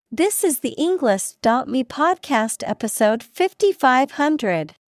This is the Englist.me podcast episode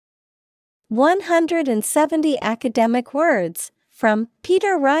 5500. 170 academic words from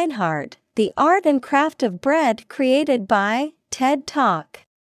Peter Reinhart, The Art and Craft of Bread, created by TED Talk.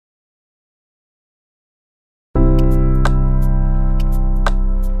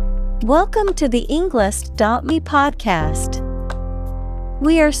 Welcome to the Englist.me podcast.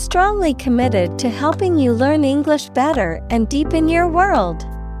 We are strongly committed to helping you learn English better and deepen your world.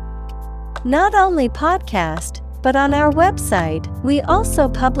 Not only podcast, but on our website, we also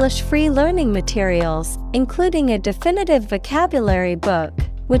publish free learning materials, including a definitive vocabulary book,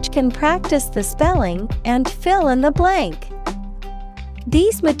 which can practice the spelling and fill in the blank.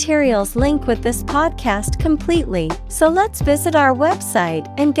 These materials link with this podcast completely, so let's visit our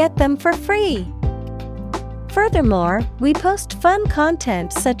website and get them for free. Furthermore, we post fun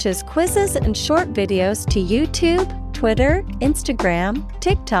content such as quizzes and short videos to YouTube, Twitter, Instagram,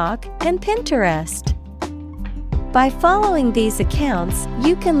 TikTok, and Pinterest. By following these accounts,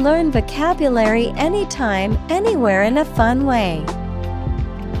 you can learn vocabulary anytime, anywhere in a fun way.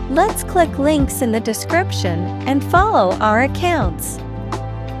 Let's click links in the description and follow our accounts.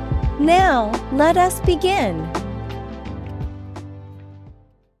 Now, let us begin.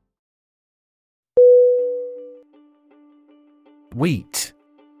 Wheat.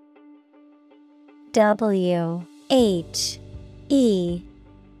 W-H-E-A-T.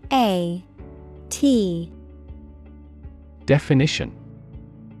 Definition: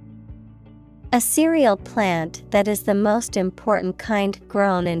 a cereal plant that is the most important kind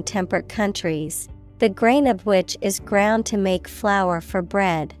grown in temperate countries, the grain of which is ground to make flour for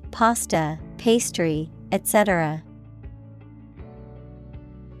bread, pasta, pastry, etc.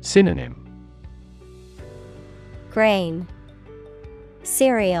 Synonym: grain,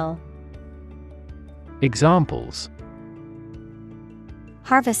 cereal. Examples: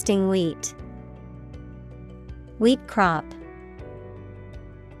 harvesting wheat, wheat crop.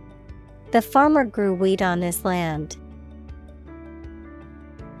 The farmer grew wheat on his land.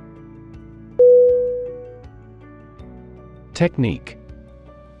 Technique.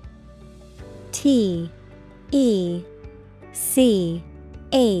 T-E-C-H-N-I-Q-U-E.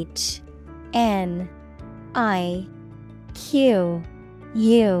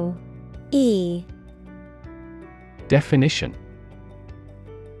 Definition: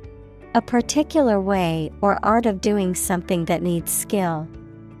 a particular way or art of doing something that needs skill.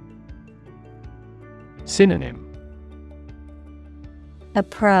 Synonym: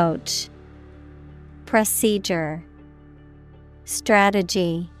 approach, procedure,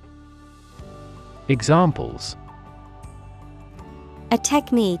 strategy. Examples: a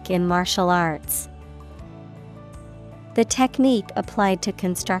technique in martial arts. The technique applied to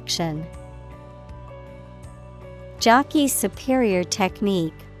construction. Jockey's superior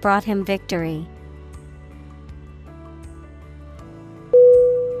technique brought him victory.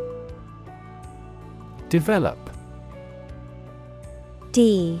 Develop.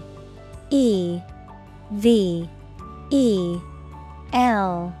 D-E-V-E-L-O-P.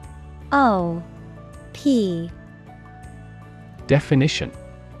 Definition: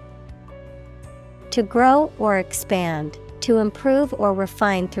 to grow or expand, to improve or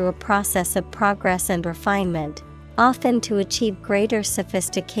refine through a process of progress and refinement, often to achieve greater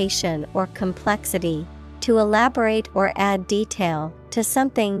sophistication or complexity, to elaborate or add detail to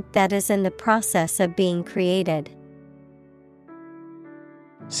something that is in the process of being created.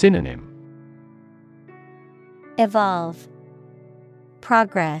 Synonym: evolve,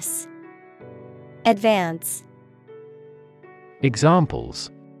 progress, advance.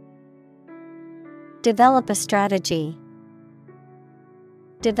 Examples: develop a strategy,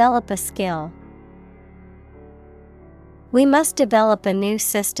 develop a skill. We must develop a new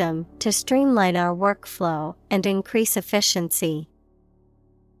system to streamline our workflow and increase efficiency.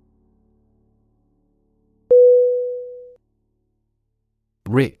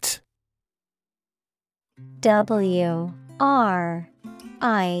 Writ. W-R-I-T.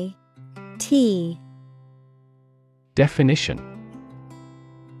 Definition: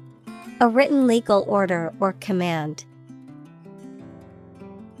 a written legal order or command.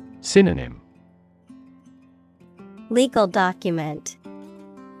 Synonym: legal document,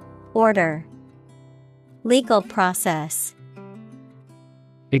 order, legal process.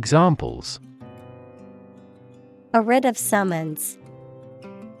 Examples: a writ of summons,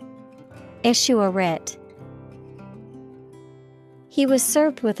 issue a writ. He was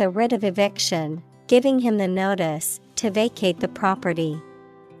served with a writ of eviction, giving him the notice to vacate the property.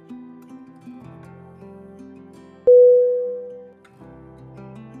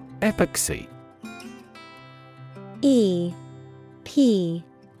 Epoxy. E-P-O-X-Y.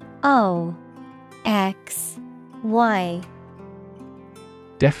 O X Y.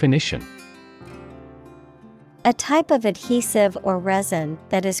 Definition: A type of adhesive or resin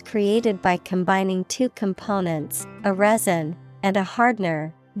that is created by combining two components, a resin and a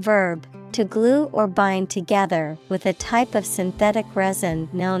hardener. Verb, to glue or bind together with a type of synthetic resin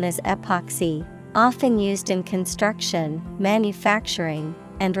known as epoxy, often used in construction, manufacturing,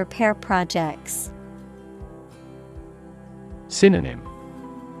 and repair projects. Synonym: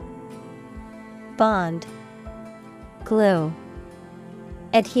 Bond, glue,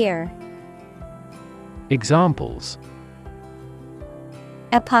 adhere. Examples: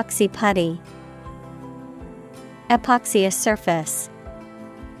 Epoxy putty, epoxy a surface.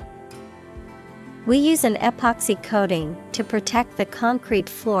 We use an epoxy coating to protect the concrete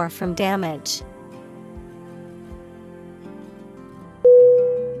floor from damage.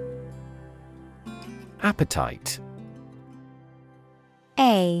 Appetite.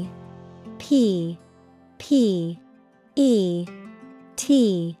 A P P E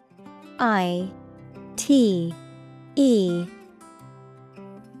T I T E.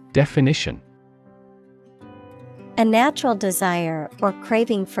 Definition: A natural desire or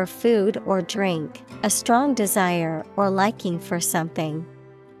craving for food or drink, a strong desire or liking for something.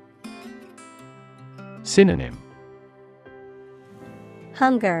 Synonym: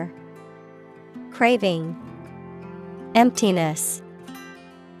 Hunger, craving, emptiness.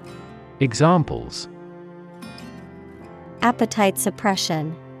 Examples: Appetite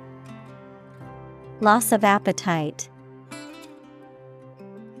suppression, loss of appetite.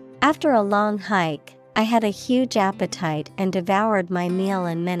 After a long hike, I had a huge appetite and devoured my meal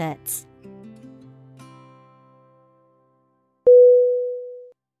in minutes.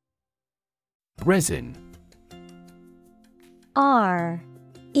 Resin. R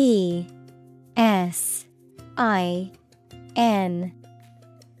E S I N.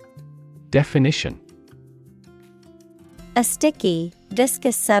 Definition: A sticky,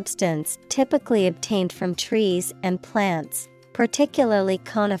 viscous substance typically obtained from trees and plants, particularly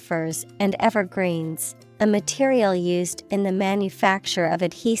conifers and evergreens, a material used in the manufacture of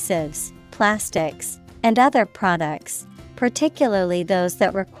adhesives, plastics, and other products, particularly those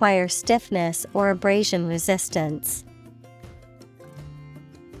that require stiffness or abrasion resistance.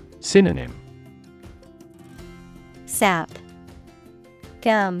 Synonym: Sap,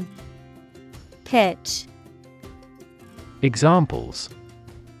 gum, pitch. Examples: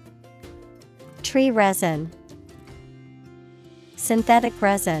 Tree resin, synthetic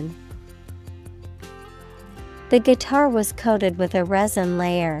resin. The guitar was coated with a resin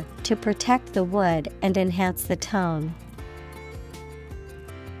layer to protect the wood and enhance the tone.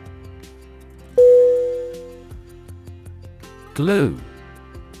 Glue.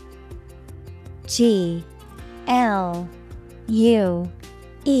 G L U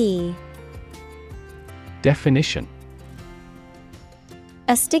E. Definition: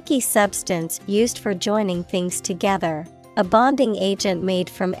 A sticky substance used for joining things together, a bonding agent made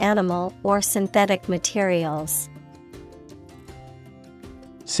from animal or synthetic materials.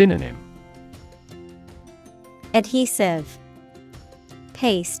 Synonym: Adhesive,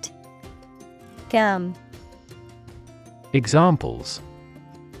 paste, gum. Examples: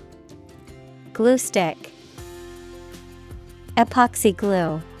 Glue stick, epoxy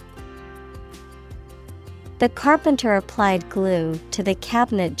glue. The carpenter applied glue to the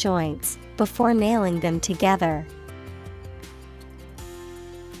cabinet joints before nailing them together.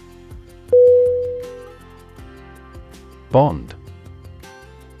 Bond.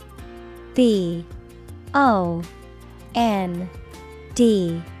 B O N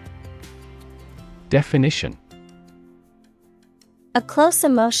D. Definition: A close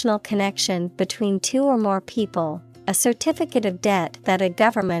emotional connection between two or more people, a certificate of debt that a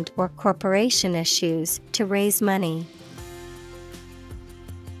government or corporation issues to raise money.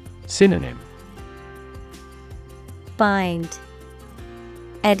 Synonym: Bind,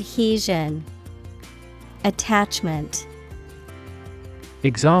 adhesion, attachment.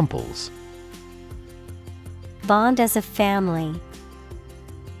 Examples: Bond as a family.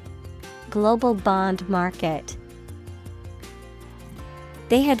 Global bond market.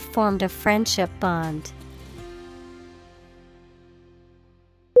 They had formed a friendship bond.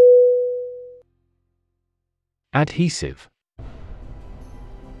 Adhesive.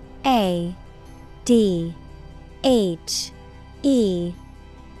 A D H E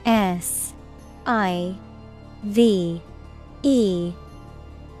S I V E.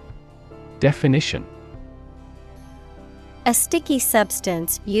 Definition: A sticky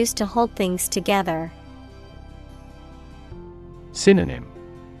substance used to hold things together. Synonym: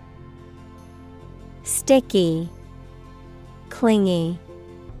 Sticky, clingy,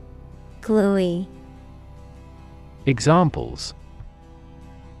 gluey. Examples: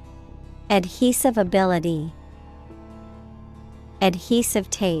 Adhesive ability. Adhesive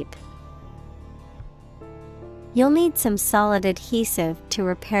tape. You'll need some solid adhesive to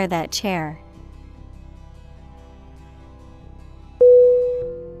repair that chair.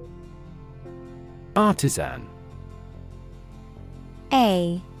 Artisan.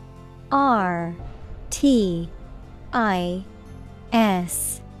 A-R-T-I-S-A-N.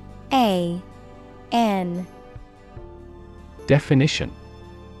 Definition: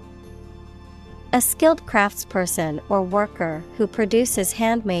 a skilled craftsperson or worker who produces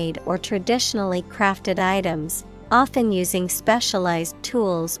handmade or traditionally crafted items, often using specialized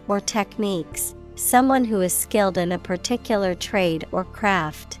tools or techniques. Someone who is skilled in a particular trade or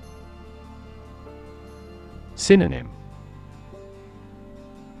craft. Synonym: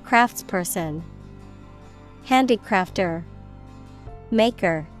 Craftsperson, handicrafter,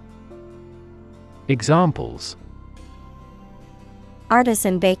 maker. Examples: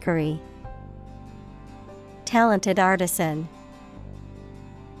 Artisan bakery. Talented artisan.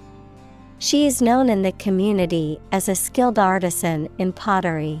 She is known in the community as a skilled artisan in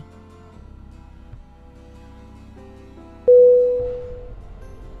pottery.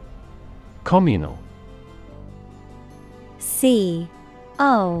 Communal.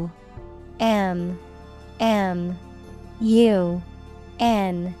 C-O-M-M-U-N-A-L.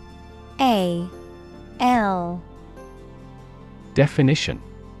 Definition: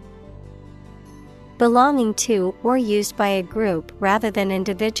 belonging to or used by a group rather than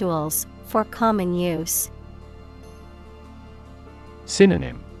individuals, for common use.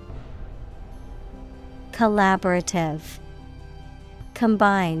 Synonym: Collaborative,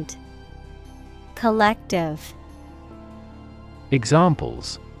 combined, collective.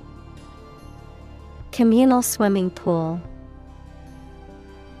 Examples: communal swimming pool.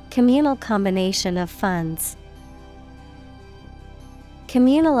 Communal combination of funds.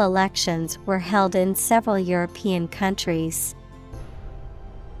 Communal elections were held in several European countries.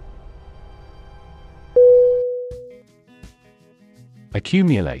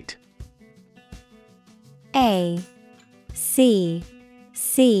 Accumulate. A-C-C-U-M-U-L-A-T-E.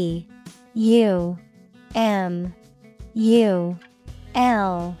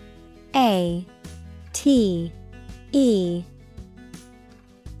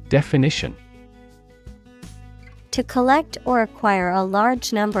 Definition: to collect or acquire a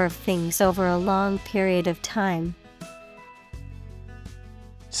large number of things over a long period of time.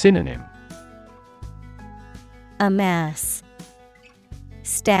 Synonym: amass,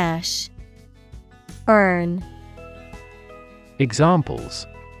 stash, earn. Examples: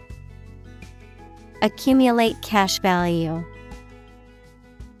 accumulate cash value.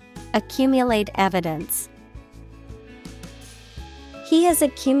 Accumulate evidence. He has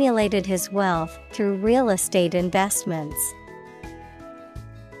accumulated his wealth through real estate investments.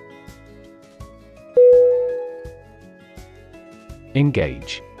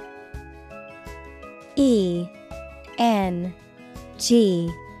 Engage. E-N-G-A-G-E.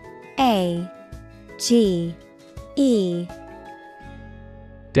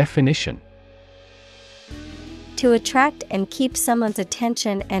 Definition: to attract and keep someone's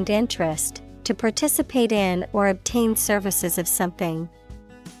attention and interest, to participate in or obtain services of something.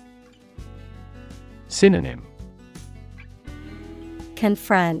 Synonym: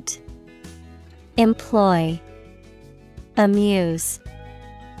 confront, employ, amuse.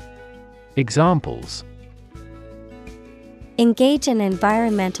 Examples: engage in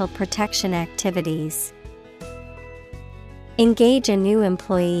environmental protection activities. Engage a new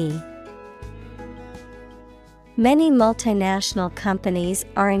employee. Many multinational companies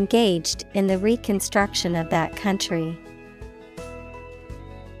are engaged in the reconstruction of that country.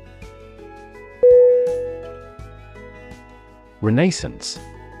 Renaissance.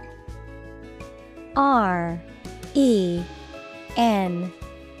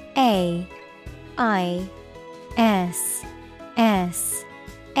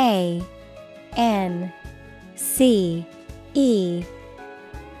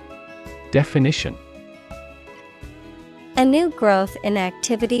 Definition: a new growth in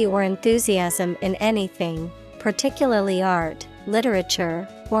activity or enthusiasm in anything, particularly art, literature,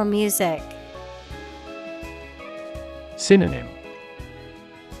 or music. Synonym: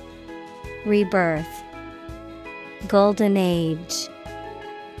 rebirth, golden age.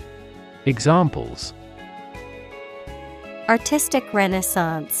 Examples: artistic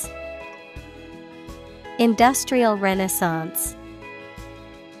renaissance. Industrial renaissance.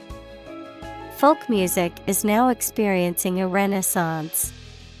 Folk music is now experiencing a renaissance.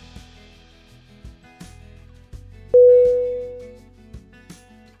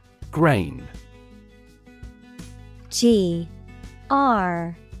 Grain. Grain.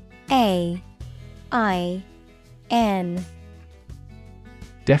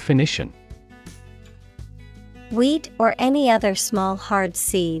 Definition. Wheat or any other small hard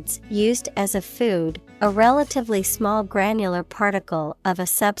seeds used as a food, a relatively small granular particle of a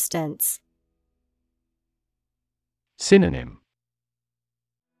substance. Synonym.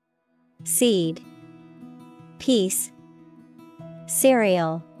 Seed, piece,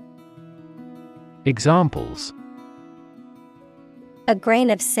 cereal. Examples. A grain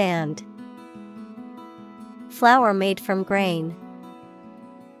of sand. Flour made from grain.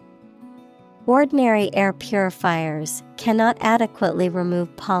 Ordinary air purifiers cannot adequately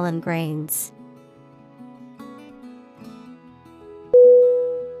remove pollen grains.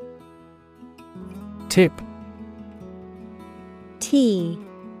 Tip. Tip.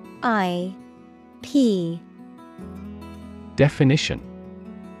 Definition.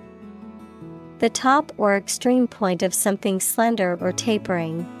 The top or extreme point of something slender or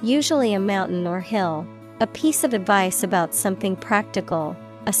tapering, usually a mountain or hill. A piece of advice about something practical,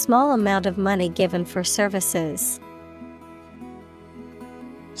 a small amount of money given for services.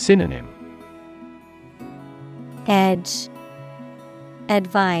 Synonym. Edge,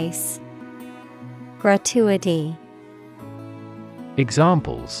 advice, gratuity.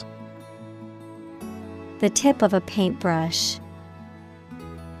 Examples. The tip of a paintbrush.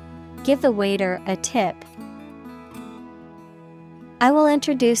 Give the waiter a tip. I will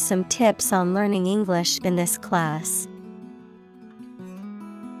introduce some tips on learning English in this class.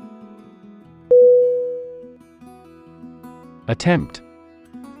 Attempt.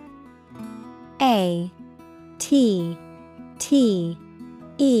 A-T-T-E-M-P-T.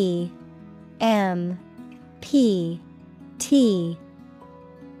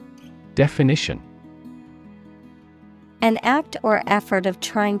 Definition. An act or effort of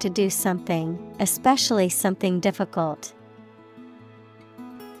trying to do something, especially something difficult.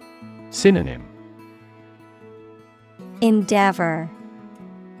 Synonym. Endeavor,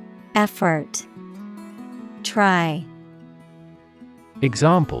 effort, try.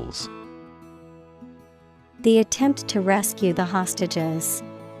 Examples. The attempt to rescue the hostages.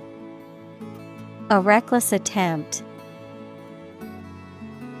 A reckless attempt.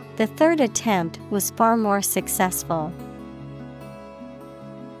 The third attempt was far more successful.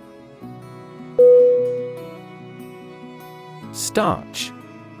 Starch.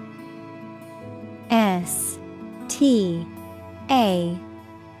 S-T-A-R-C-H.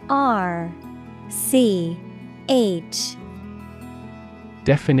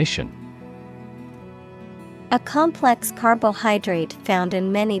 Definition. A complex carbohydrate found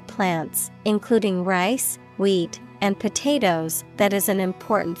in many plants, including rice, wheat, and potatoes, that is an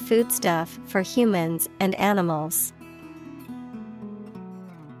important foodstuff for humans and animals.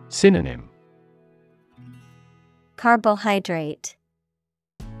 Synonym. Carbohydrate,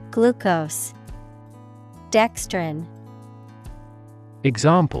 glucose, dextrin.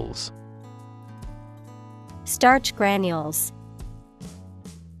 Examples. Starch granules.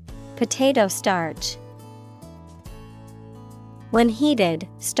 Potato starch. When heated,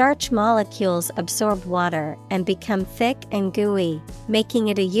 starch molecules absorb water and become thick and gooey, making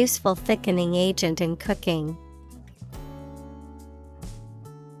it a useful thickening agent in cooking.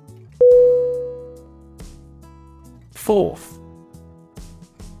 Fourth.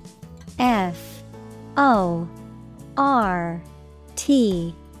 F-O-R-T-H.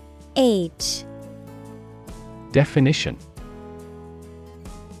 Definition.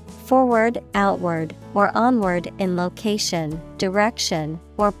 Forward, outward, or onward in location, direction,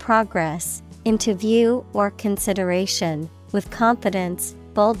 or progress, into view or consideration, with confidence,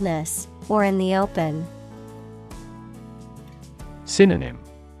 boldness, or in the open. Synonym.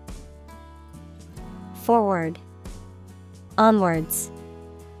 Forward, onwards,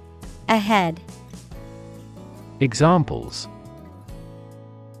 ahead. Examples.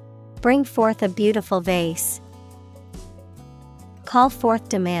 Bring forth a beautiful vase. Call forth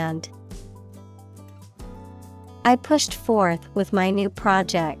demand. I pushed forth with my new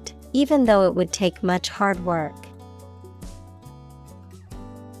project, even though it would take much hard work.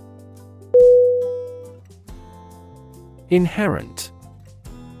 Inherent.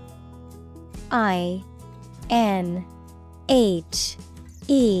 I-N-H-E-R-E-N-T.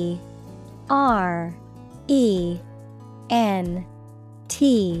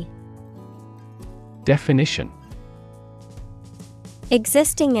 Definition.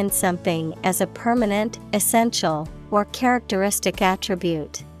 Existing in something as a permanent, essential, or characteristic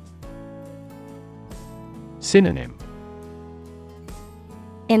attribute. Synonym.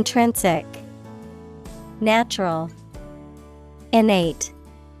 Intrinsic, natural, innate.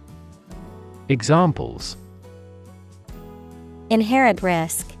 Examples: inherent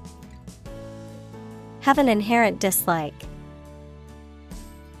risk, have an inherent dislike.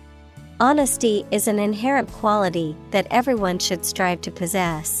 Honesty is an inherent quality that everyone should strive to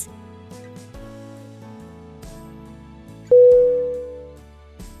possess.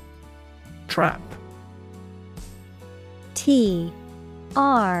 Trap. T-R-A-P.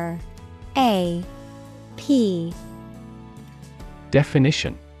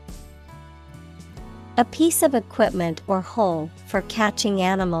 Definition: a piece of equipment or hole for catching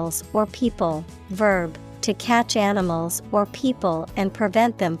animals or people. Verb, to catch animals or people and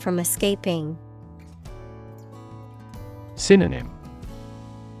prevent them from escaping. Synonym: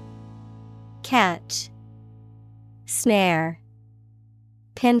 Catch, snare,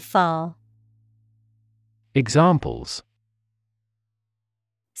 pinfall. Examples: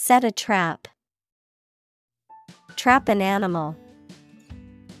 set a trap, trap an animal.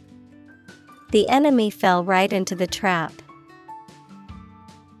 The enemy fell right into the trap.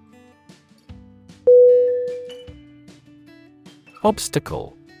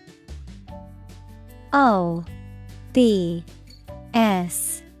 Obstacle. O-B-S-T-A-C-L-E.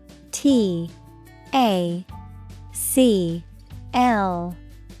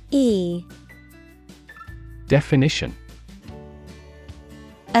 Definition: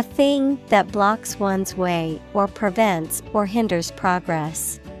 a thing that blocks one's way or prevents or hinders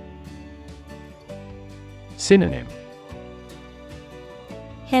progress. Synonym: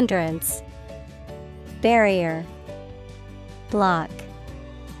 hindrance, barrier, block.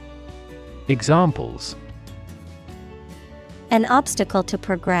 Examples: an obstacle to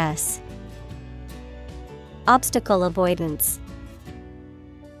progress, obstacle avoidance.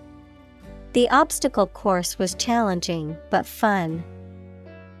 The obstacle course was challenging but fun.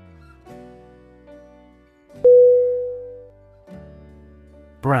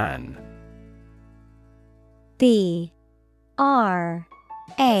 Bran. B-R-A-N.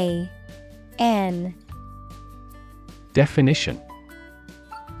 Definition: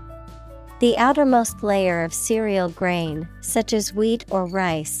 the outermost layer of cereal grain, such as wheat or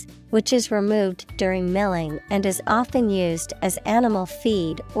rice, which is removed during milling and is often used as animal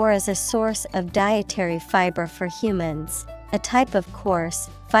feed or as a source of dietary fiber for humans. A type of coarse,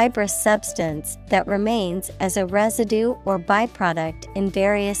 fibrous substance that remains as a residue or byproduct in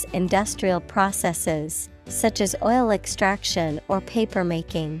various industrial processes, such as oil extraction or paper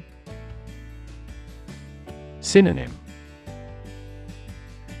making. Synonym: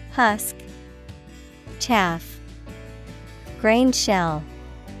 husk, chaff, grain shell.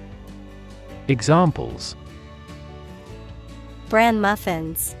 Examples: bran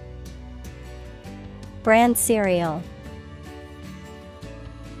muffins, bran cereal.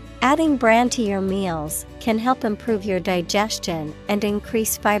 Adding bran to your meals can help improve your digestion and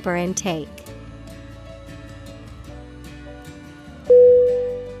increase fiber intake.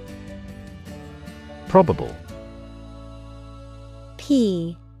 Probable.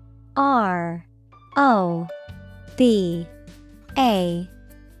 P-R-O-B-A-B-L-E.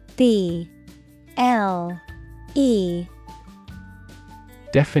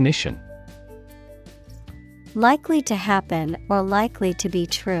 Definition: likely to happen or likely to be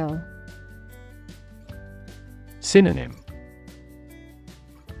true. Synonym: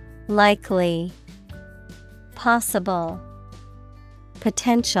 likely, possible,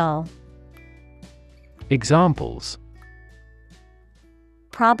 potential. Examples: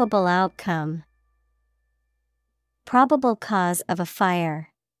 probable outcome, probable cause of a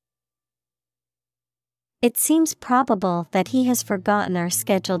fire. It seems probable that he has forgotten our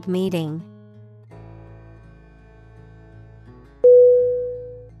scheduled meeting.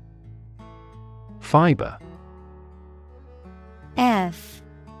 Fiber. F-I-B-E-R.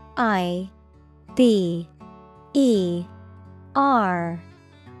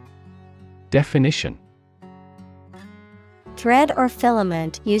 Definition: thread or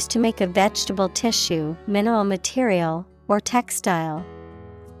filament used to make a vegetable tissue, mineral material, or textile.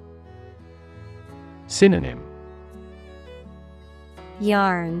 Synonym: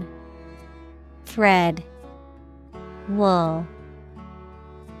 yarn, thread, wool.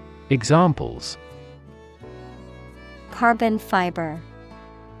 Examples: carbon fiber,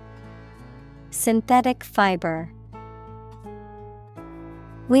 synthetic fiber.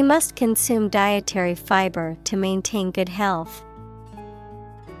 We must consume dietary fiber to maintain good health.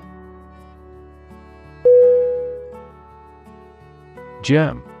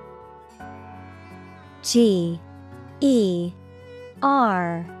 Germ. G-E-R-M.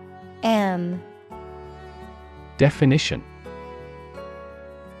 Definition: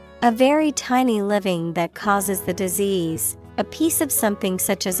 a very tiny living that causes the disease, A piece of something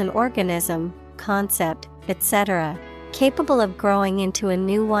such as an organism, concept, etc., capable of growing into a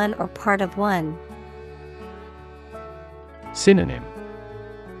new one or part of one. Synonym: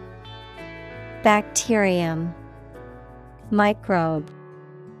 Bacterium, microbe,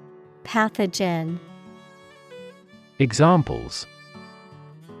 pathogen. Examples: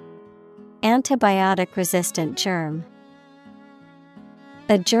 Antibiotic-resistant germ.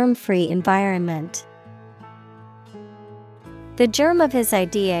 A germ-free environment. The germ of his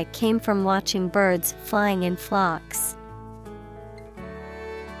idea came from watching birds flying in flocks.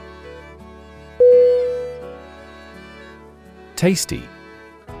 Tasty.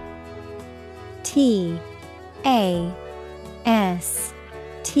 T-A-S-T-Y.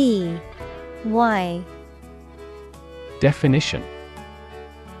 Definition: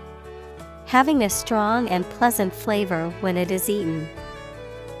 Having a strong and pleasant flavor when it is eaten.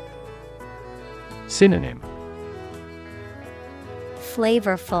 Synonym: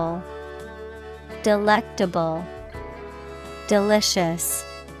 Flavorful, delectable, delicious.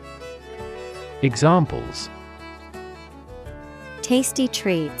 Examples: Tasty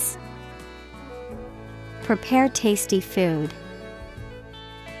treats. Prepare tasty food.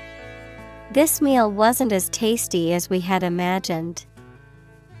 This meal wasn't as tasty as we had imagined.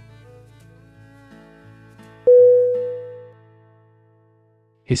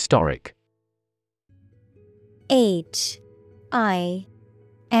 Historic. Historic.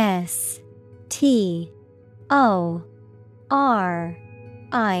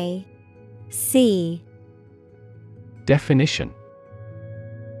 Definition: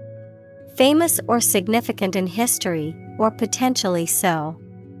 Famous or significant in history, or potentially so.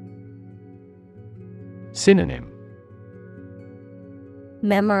 Synonym: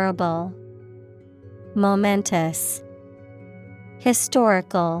 Memorable, momentous,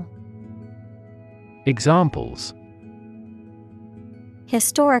 historical. Examples: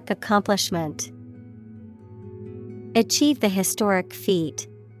 Historic accomplishment. Achieve the historic feat.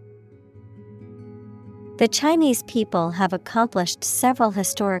 The Chinese people have accomplished several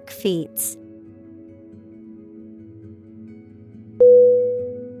historic feats.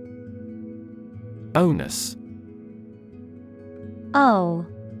 Onus.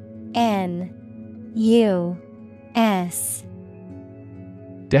 O-N-U-S.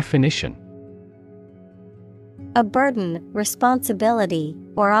 Definition: A burden, responsibility,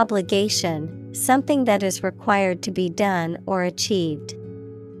 or obligation, something that is required to be done or achieved.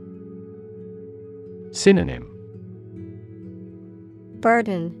 Synonym: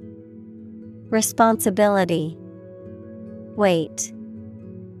 Burden, responsibility, weight.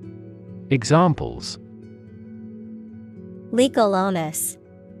 Examples: Legal onus,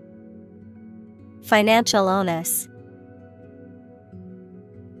 financial onus.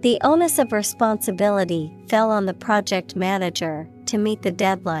 The onus of responsibility fell on the project manager to meet the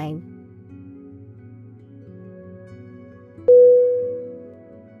deadline.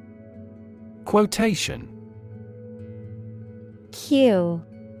 Quotation. Q-U-O-T-I-O-N.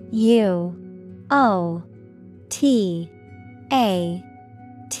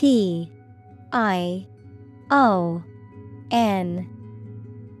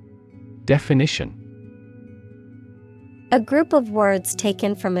 Definition: A group of words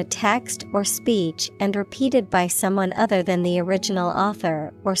taken from a text or speech and repeated by someone other than the original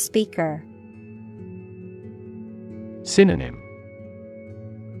author or speaker. Synonym: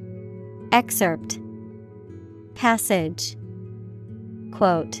 Excerpt, passage,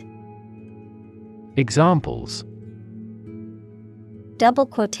 quote. Examples: Double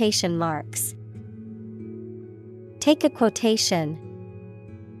quotation marks. Take a quotation.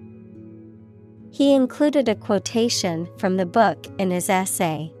 He included a quotation from the book in his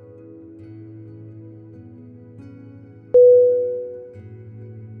essay.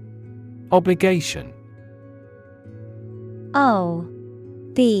 Obligation. O-B-L-I-G-A-T-I-O-N.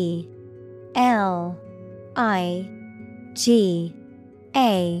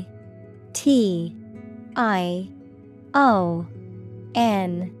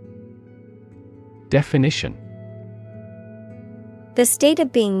 Definition: The state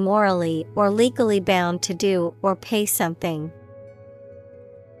of being morally or legally bound to do or pay something.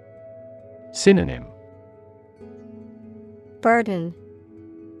 Synonym: Burden,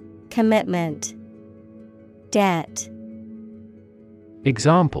 commitment, debt.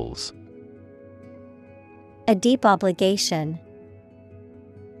 Examples: A deep obligation.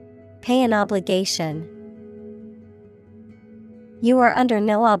 Pay an obligation. You are under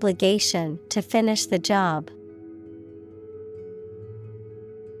no obligation to finish the job.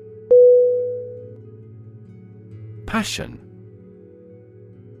 Passion.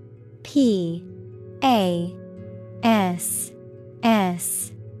 P-A-S-S-I-O-N. S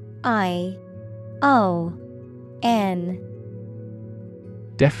S I O N.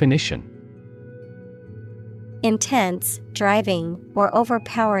 Definition: intense, driving, or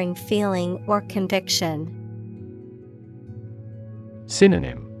overpowering feeling or conviction.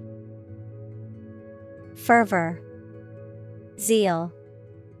 Synonym: Fervor, zeal,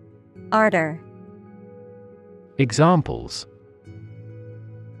 ardor. Examples: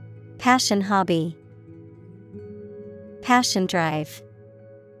 passion hobby, passion drive.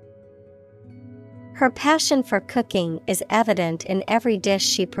 Her passion for cooking is evident in every dish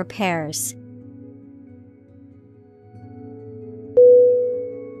she prepares.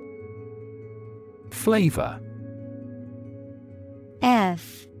 Flavor.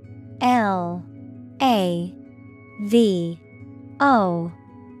 F L A V O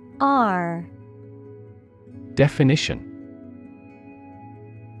R. Definition: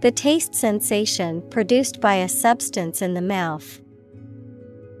 the taste sensation produced by a substance in the mouth.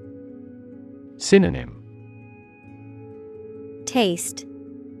 Synonym: taste,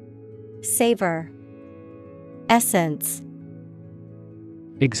 savor, essence.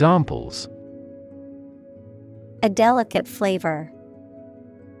 Examples: a delicate flavor,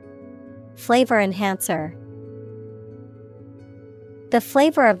 flavor enhancer. The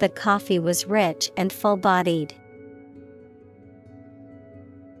flavor of the coffee was rich and full-bodied.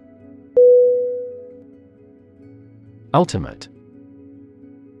 Ultimate.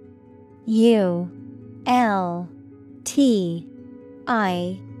 U L T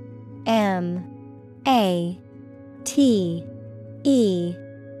I M A T E.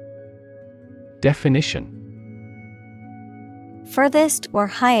 Definition: furthest or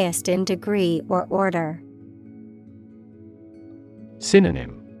highest in degree or order.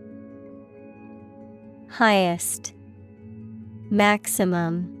 Synonym: highest,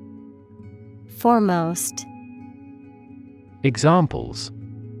 maximum, foremost. Examples: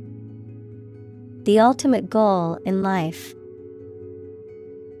 the ultimate goal in life,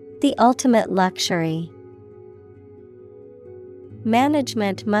 the ultimate luxury.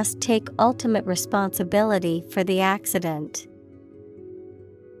 Management must take ultimate responsibility for the accident.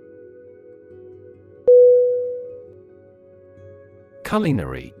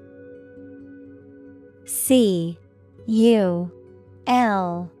 Culinary. C U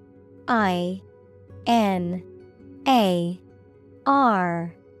L I N A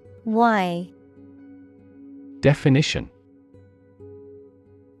R Y. Definition: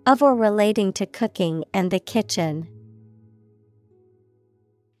 of or relating to cooking and the kitchen.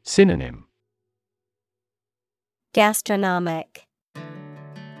 Synonym: gastronomic,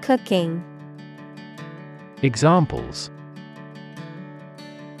 cooking. Examples: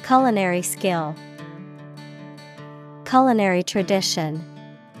 culinary skill, culinary tradition.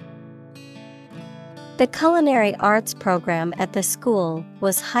 The culinary arts program at the school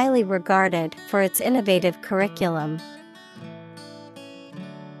was highly regarded for its innovative curriculum.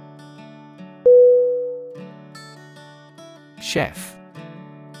 Chef.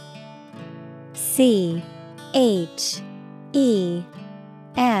 C H E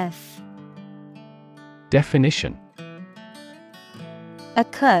F. Definition: a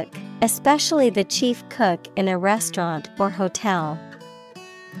cook, especially the chief cook in a restaurant or hotel.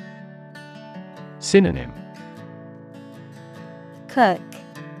 Synonym: cook,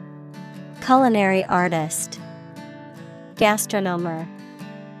 culinary artist, gastronomer.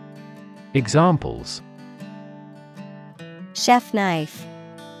 Examples: chef knife,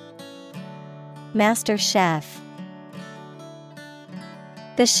 master chef.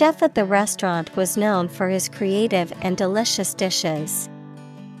 The chef at the restaurant was known for his creative and delicious dishes.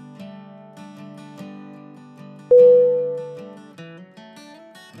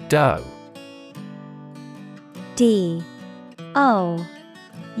 Dough. D O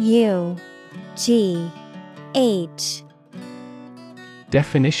U G H.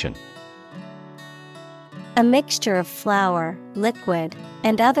 Definition: a mixture of flour, liquid,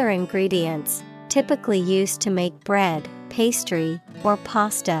 and other ingredients, typically used to make bread, pastry, or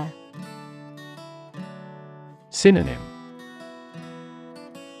pasta. Synonym: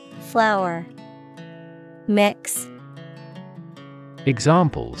 flour, mix.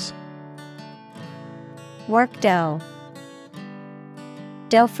 Examples: work dough,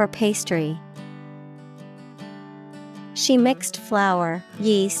 dough for pastry. She mixed flour,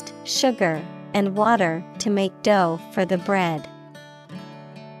 yeast, sugar, and water to make dough for the bread.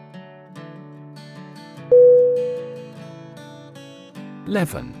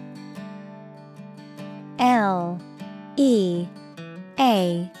 Leaven. L E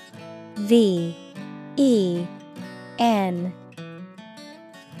A V E N.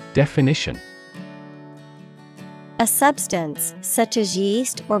 Definition: A substance, such as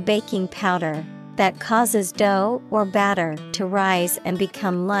yeast or baking powder, that causes dough or batter to rise and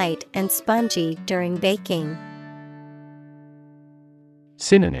become light and spongy during baking.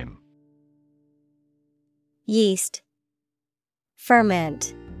 Synonym: Yeast,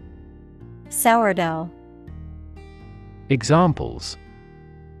 ferment, sourdough. Examples: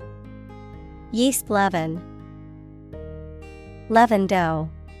 Yeast leaven, leaven dough.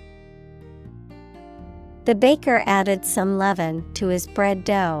 The baker added some leaven to his bread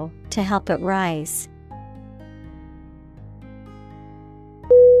dough to help it rise.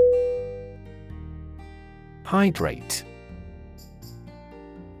 Hydrate.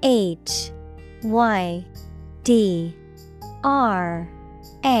 Hydrate.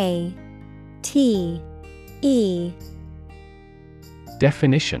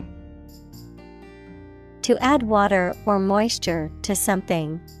 Definition: To add water or moisture to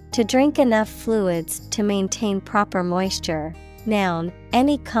something. To drink enough fluids to maintain proper moisture. Noun,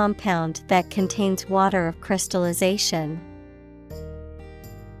 any compound that contains water of crystallization.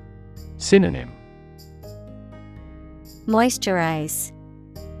 Synonym: Moisturize,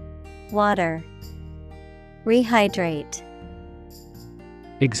 water, rehydrate.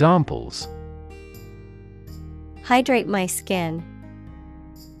 Examples: Hydrate my skin.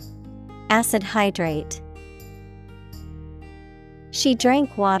 Acid hydrate. She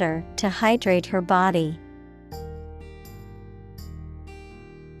drank water to hydrate her body.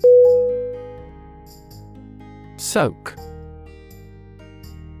 Soak.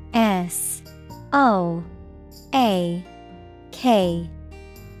 S-O-A-K.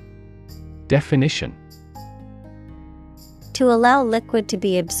 Definition: To allow liquid to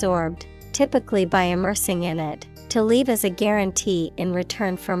be absorbed, typically by immersing in it, to leave as a guarantee in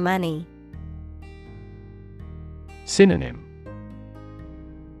return for money. Synonym: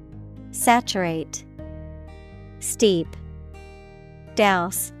 Saturate, steep,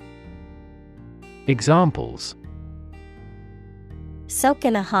 douse. Examples: Soak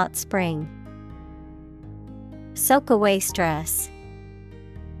in a hot spring. Soak away stress.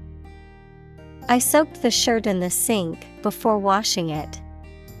 I soaked the shirt in the sink before washing it.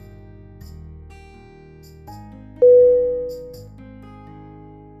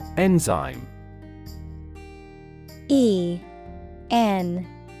 Enzyme. E-N-Z-Y-M-E.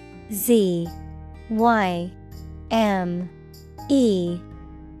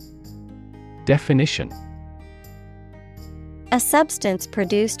 Definition: A substance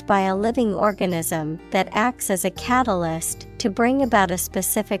produced by a living organism that acts as a catalyst to bring about a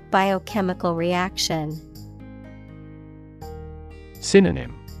specific biochemical reaction.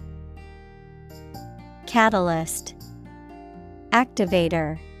 Synonym: Catalyst,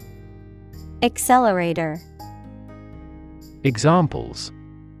 activator, accelerator. Examples: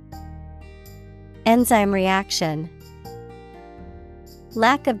 Enzyme reaction.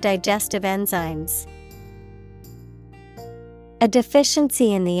 Lack of digestive enzymes. A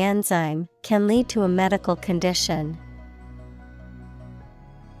deficiency in the enzyme can lead to a medical condition.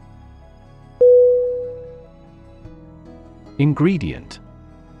 Ingredient.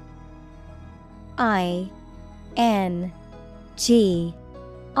 I-N-G-R-E-D-I-E-N-T.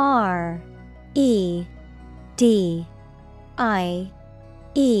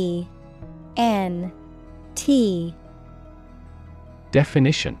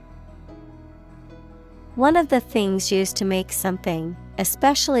 Definition: One of the things used to make something,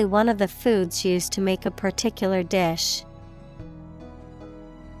 especially one of the foods used to make a particular dish.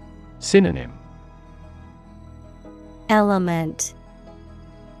 Synonym: Element,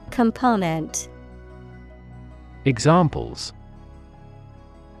 component. Examples: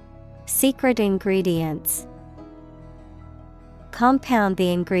 Secret ingredients. Compound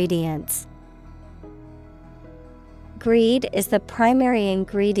the ingredients. Greed is the primary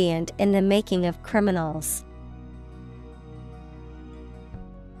ingredient in the making of criminals.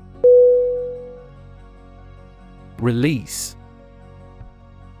 Release.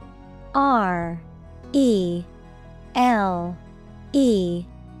 R-E-L-E-A-S-E.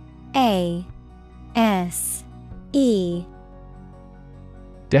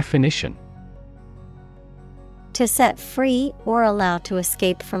 Definition: To set free or allow to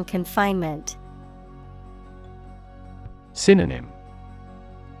escape from confinement. Synonym: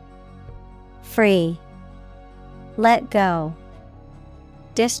 Free, let go,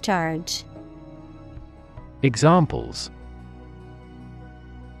 discharge. Examples: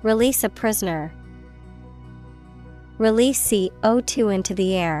 Release a prisoner. Release CO2 into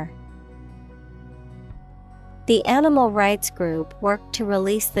the air. The animal rights group worked to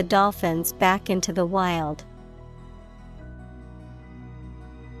release the dolphins back into the wild.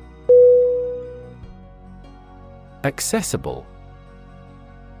 Accessible.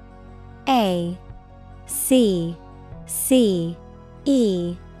 A C C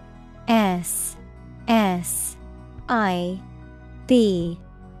E S S I B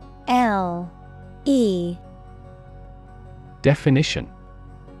L E. Definition: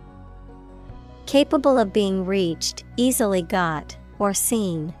 capable of being reached, easily got, or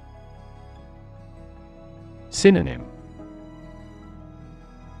seen. Synonym: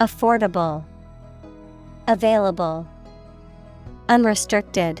 Affordable, available,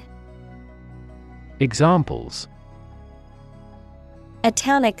 unrestricted. Examples: a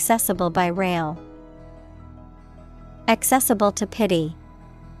town accessible by rail. Accessible to pity.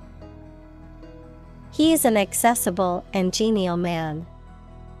 He is an accessible and genial man.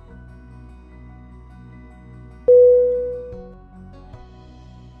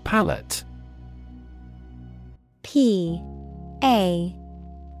 Palette. P A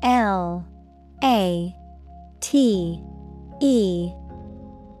L A T E.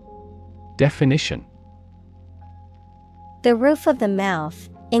 Definition: the roof of the mouth,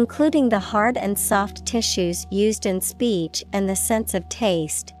 including the hard and soft tissues used in speech and the sense of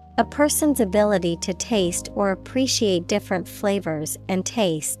taste, a person's ability to taste or appreciate different flavors and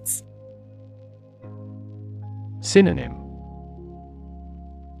tastes. Synonym: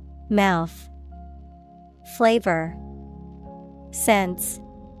 mouth, flavor, sense.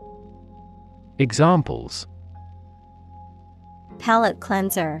 Examples: palate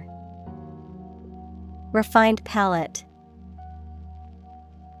cleanser, refined palate.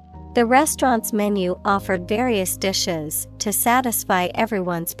 The restaurant's menu offered various dishes to satisfy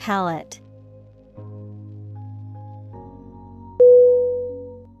everyone's palate.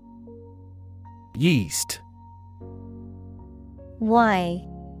 Yeast. Y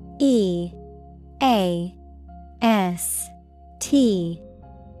E A S T.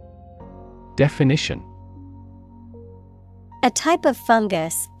 Definition: a type of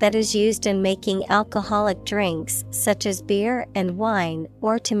fungus that is used in making alcoholic drinks such as beer and wine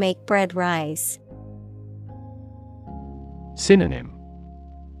or to make bread rise. Synonym: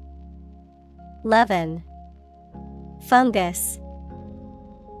 leaven, fungus.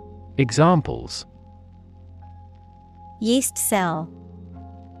 Examples: yeast cell,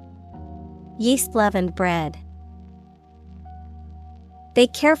 yeast leavened bread. They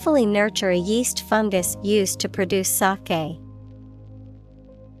carefully nurture a yeast fungus used to produce sake.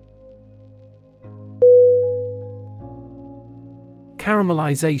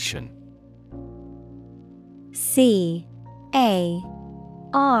 Caramelization. C A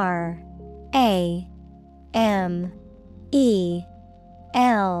R A M E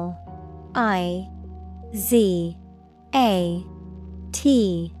L I Z A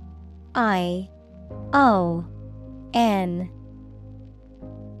T I O N.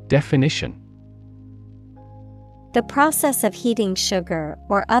 Definition: the process of heating sugar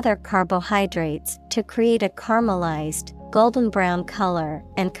or other carbohydrates to create a caramelized, golden brown color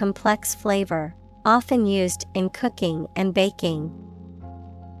and complex flavor, often used in cooking and baking.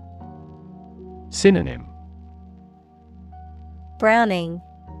 Synonym: browning,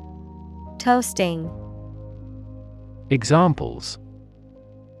 toasting. Examples: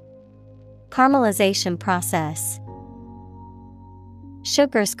 caramelization process,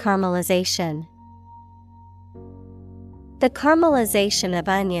 sugar's caramelization. The caramelization of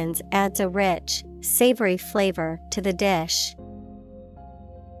onions adds a rich, savory flavor to the dish.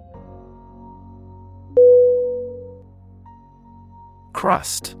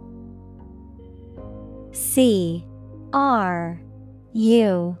 Crust. C R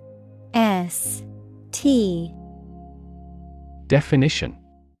U S T. Definition: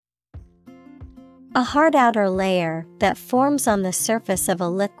 a hard outer layer that forms on the surface of a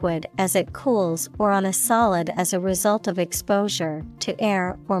liquid as it cools or on a solid as a result of exposure to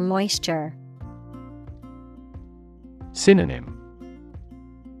air or moisture. Synonym: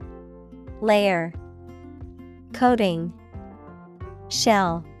 layer, coating,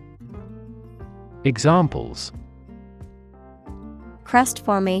 shell. Examples: crust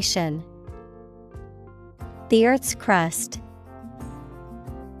formation, the Earth's crust.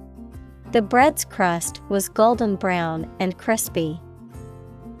 The bread's crust was golden brown and crispy.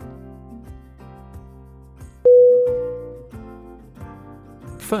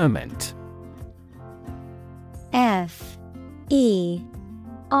 Ferment. F E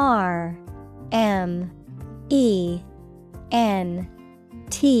R M E N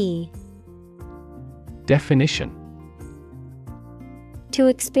T. Definition: to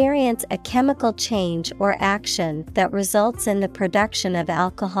experience a chemical change or action that results in the production of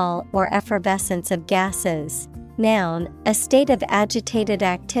alcohol or effervescence of gases. Noun, a state of agitated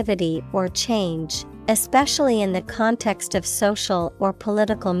activity or change, especially in the context of social or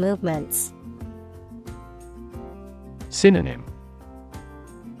political movements. Synonym: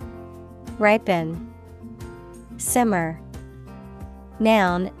 Ripen, simmer.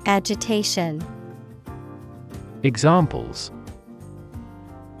 Noun, agitation. Examples: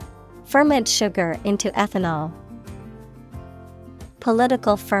 Ferment sugar into ethanol.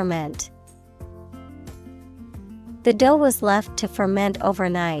 Political ferment. The dough was left to ferment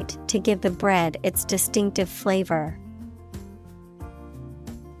overnight to give the bread its distinctive flavor.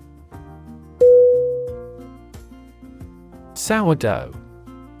 Sourdough.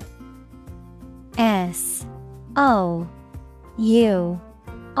 S-O-U-R-D-O-U-G-H.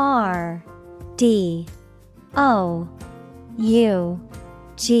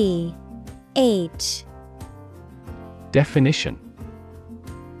 Definition: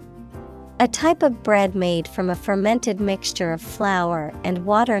 a type of bread made from a fermented mixture of flour and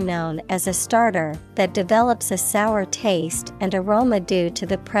water known as a starter that develops a sour taste and aroma due to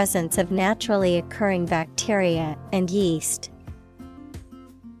the presence of naturally occurring bacteria and yeast.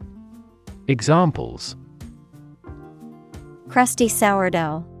 Examples: Crusty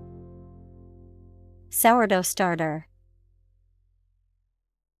sourdough. Sourdough starter.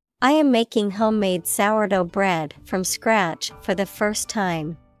 I am making homemade sourdough bread from scratch for the first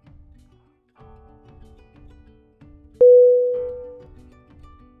time.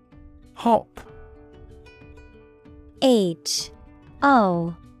 Hop. H-O-P.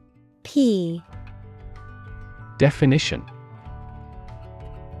 Definition: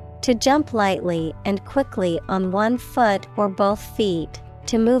 to jump lightly and quickly on one foot or both feet,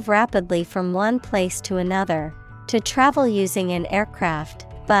 to move rapidly from one place to another, to travel using an aircraft,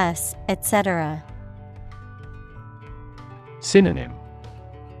 bus, etc. Synonym: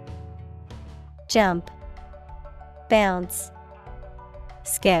 jump, bounce,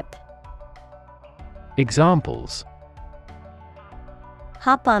 skip. Examples: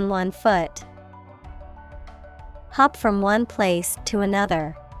 hop on one foot. Hop from one place to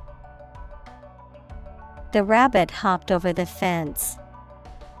another. The rabbit hopped over the fence.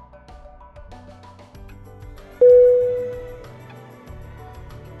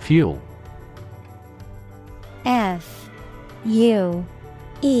 Fuel. F-U-E-L.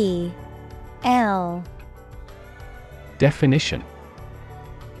 Definition: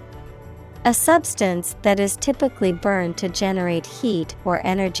 a substance that is typically burned to generate heat or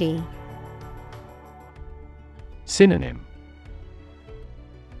energy. Synonym: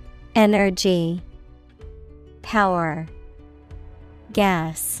 energy, power,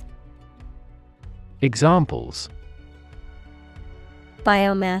 gas. Examples: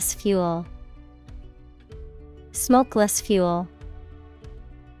 biomass fuel, smokeless fuel.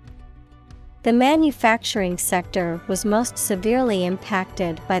 The manufacturing sector was most severely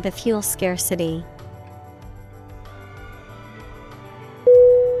impacted by the fuel scarcity.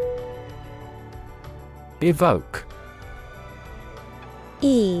 Evoke.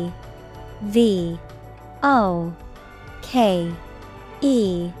 E-V-O-K-E.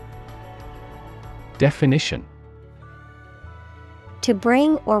 Definition: to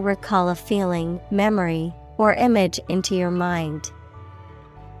bring or recall a feeling, memory, or image into your mind.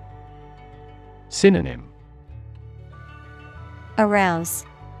 Synonym: arouse,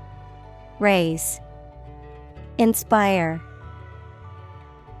 raise, inspire.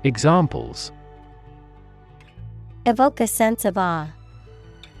 Examples: evoke a sense of awe.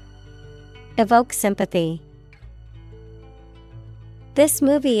 Evoke sympathy. This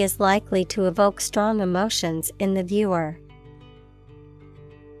movie is likely to evoke strong emotions in the viewer.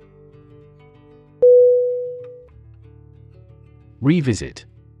 Revisit.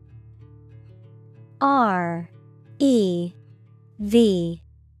 R-E-V-I-S-I-T.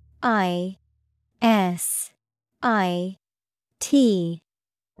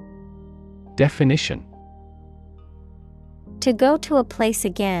 Definition: to go to a place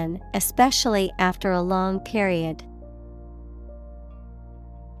again, especially after a long period.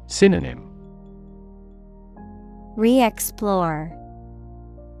 Synonym: re-explore,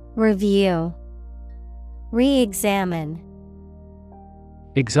 review, re-examine.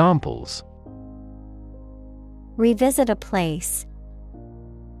 Examples: revisit a place.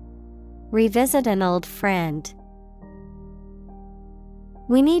 Revisit an old friend.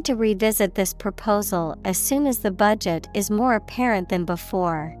 We need to revisit this proposal as soon as the budget is more apparent than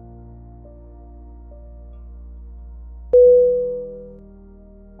before.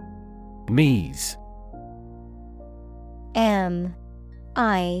 Mise. M-I-S-E.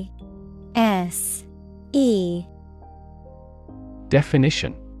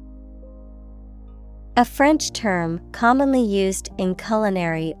 Definition: A French term commonly used in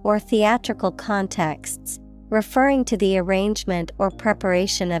culinary or theatrical contexts, referring to the arrangement or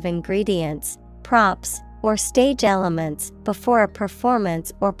preparation of ingredients, props, or stage elements before a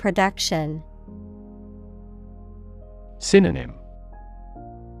performance or production. Synonym: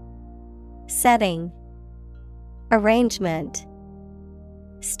 Setting, arrangement,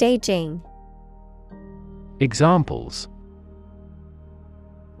 staging. Examples: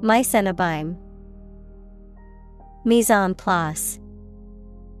 Mise en abîme, mise en place.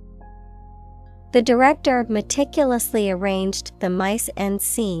 The director meticulously arranged the mise en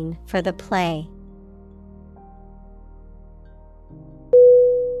scene for the play.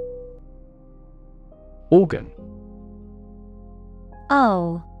 Organ.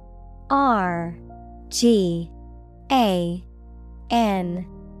 O-R-G-A-N.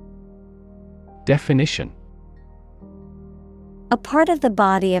 Definition: A part of the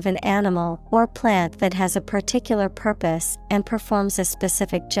body of an animal or plant that has a particular purpose and performs a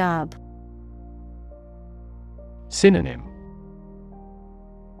specific job. Synonym: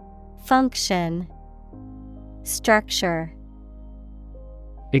 Function, structure.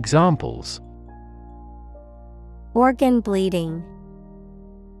 Examples: Organ bleeding,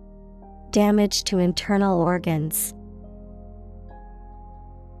 damage to internal organs.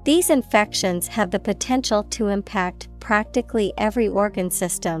 These infections have the potential to impact practically every organ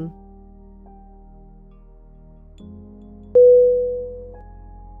system.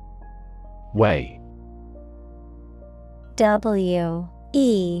 Weigh.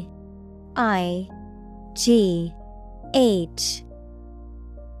 W-E-I-G-H.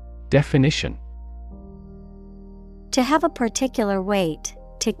 Definition: To have a particular weight,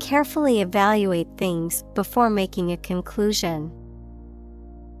 to carefully evaluate things before making a conclusion.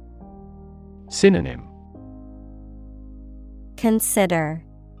 Synonym: Consider,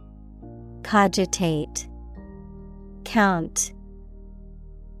 cogitate, count.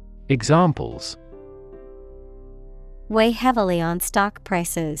 Examples: Weigh heavily on stock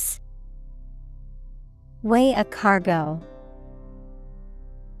prices. Weigh a cargo.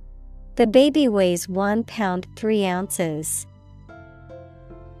 The baby weighs 1 pound 3 ounces.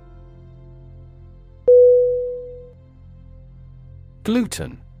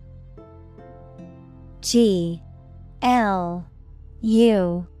 Gluten. G-L-U-T-E-N.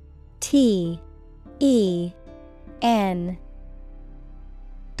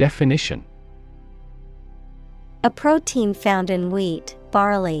 Definition: A protein found in wheat,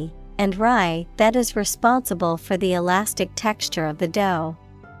 barley, and rye that is responsible for the elastic texture of the dough.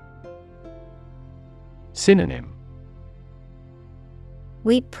 Synonym: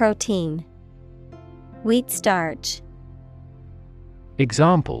 Wheat protein, wheat starch.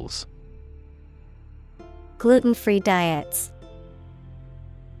 Examples: Gluten-free diets,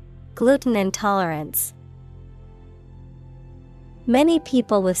 gluten intolerance. Many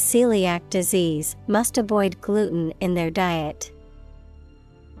people with celiac disease must avoid gluten in their diet.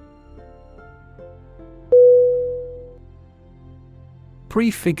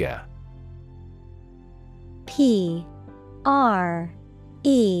 Prefigure. P-R-E-F-I-G-U-R-E.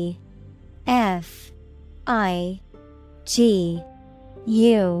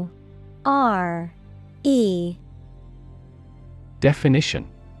 Definition: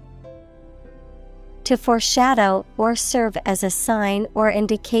 To foreshadow or serve as a sign or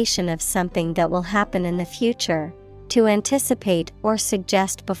indication of something that will happen in the future, to anticipate or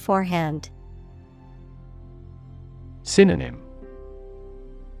suggest beforehand. Synonym: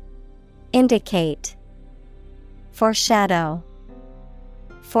 Indicate, foreshadow,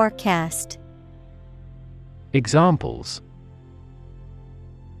 forecast. Examples: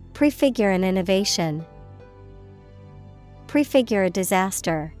 Prefigure an innovation, prefigure a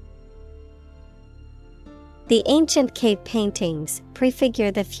disaster. The ancient cave paintings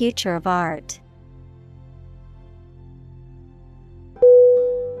prefigure the future of art.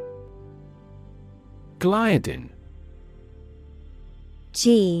 Gliadin.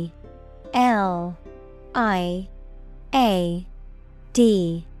 G-L-I-A-D-I-N.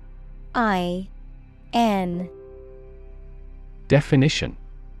 Definition: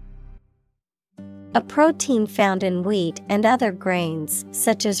 A protein found in wheat and other grains,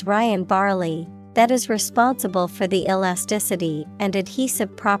 such as rye and barley, that is responsible for the elasticity and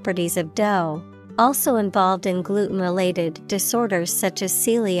adhesive properties of dough, also involved in gluten-related disorders such as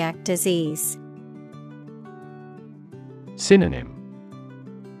celiac disease. Synonym: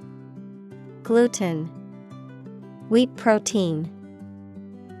 Gluten, wheat protein.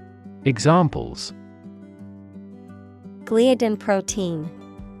 Examples: Gliadin protein,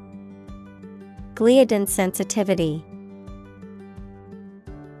 gliadin sensitivity.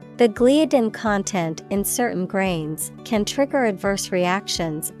 The gliadin content in certain grains can trigger adverse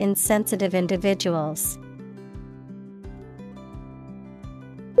reactions in sensitive individuals.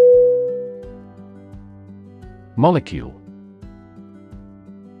 Molecule.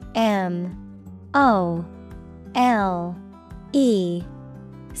 M-O-L-E-C-U-L-E.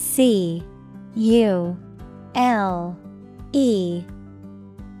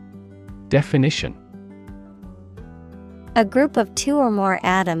 Definition. A group of two or more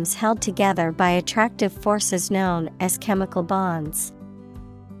atoms held together by attractive forces known as chemical bonds.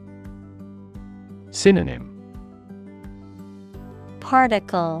 Synonym.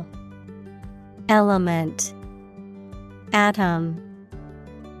 Particle, element, atom.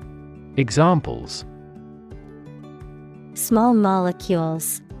 Examples. Small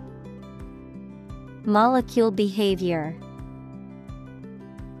molecules. Molecule behavior.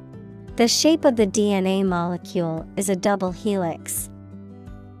 The shape of the DNA molecule is a double helix.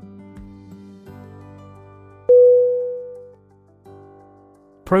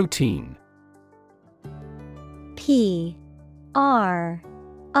 Protein. P-R-O-T-E-I-N.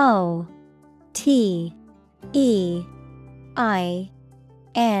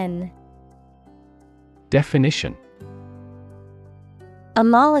 Definition. A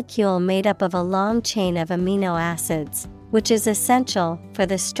molecule made up of a long chain of amino acids, which is essential for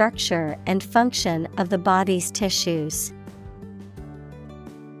the structure and function of the body's tissues.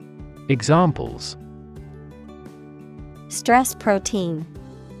 Examples. Stress protein.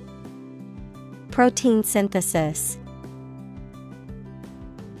 Protein synthesis.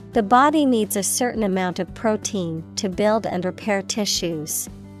 The body needs a certain amount of protein to build and repair tissues.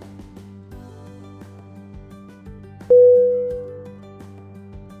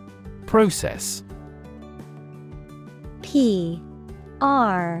 Process. P-R-O-C-E-S-S.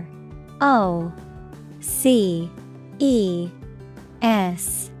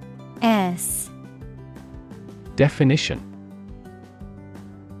 Definition.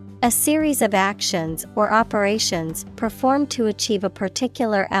 A series of actions or operations performed to achieve a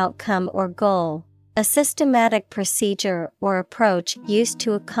particular outcome or goal, a systematic procedure or approach used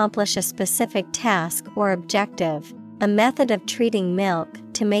to accomplish a specific task or objective, a method of treating milk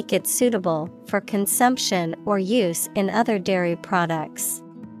to make it suitable for consumption or use in other dairy products.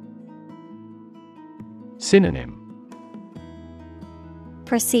 Synonym.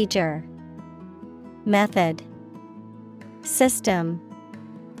 Procedure, method, system.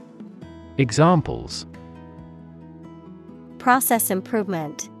 Examples. Process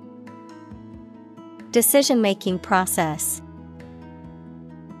improvement. Decision-making process.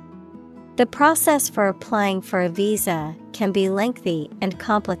 The process for applying for a visa can be lengthy and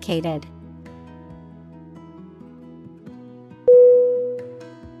complicated.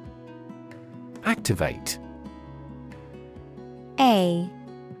 Activate.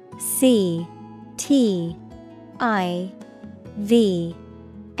 A-C-T-I-V-A-T-E.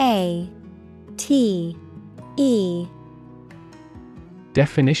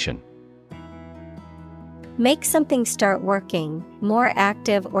 Definition. Make something start working, more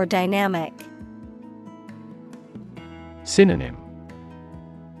active or dynamic. Synonym.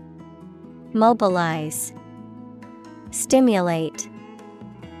 Mobilize, stimulate,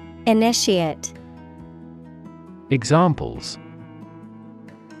 initiate. Examples.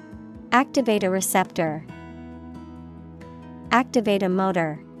 Activate a receptor. Activate a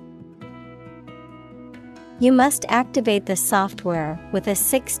motor. You must activate the software with a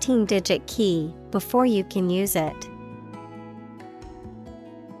 16-digit key before you can use it.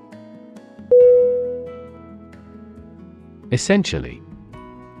 Essentially.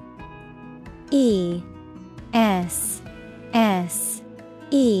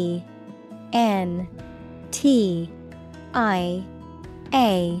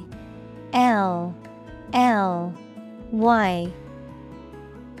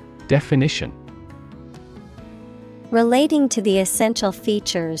 Definition. Relating to the essential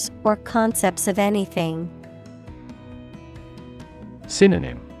features or concepts of anything.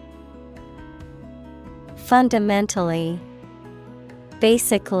 Synonym. Fundamentally,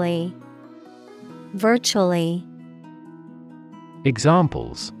 basically, virtually.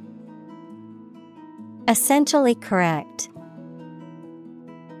 Examples. Essentially correct.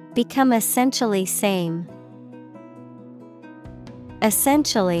 Become essentially same.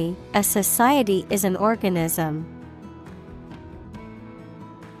 Essentially, a society is an organism.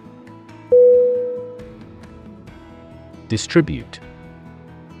 Distribute.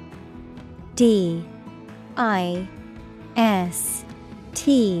 D-I-S-T-R-I-B-U-T-E.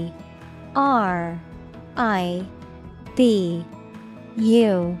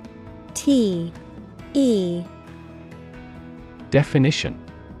 Definition.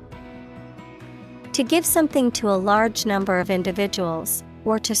 To give something to a large number of individuals,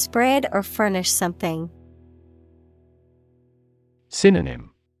 or to spread or furnish something. Synonym: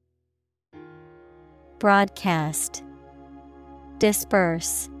 Broadcast,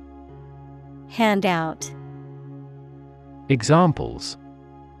 disperse, handout. Examples: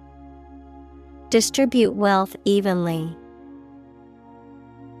 Distribute wealth evenly.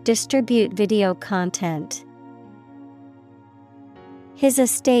 Distribute video content. His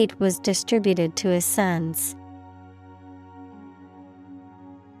estate was distributed to his sons.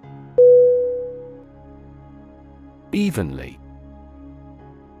 Evenly.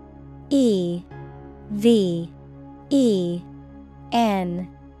 E V E N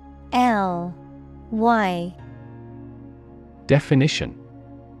L Y. Definition: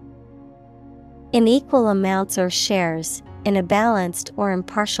 In equal amounts or shares, in a balanced or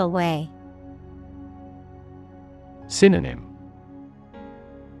impartial way. Synonym: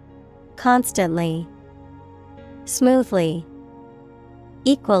 Constantly, smoothly,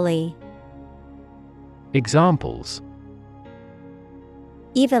 equally. Examples: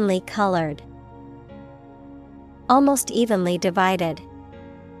 Evenly colored. Almost evenly divided.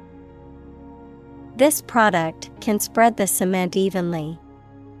 This product can spread the cement evenly.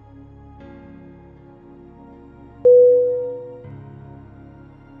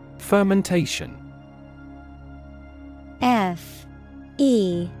 Fermentation. F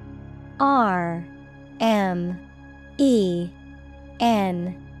E R M E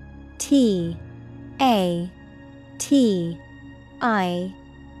N T A T I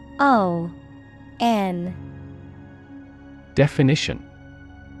O N. Definition: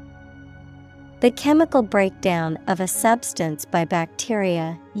 The chemical breakdown of a substance by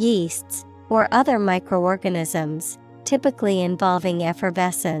bacteria, yeasts, or other microorganisms, typically involving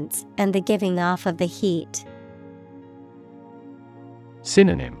effervescence and the giving off of the heat.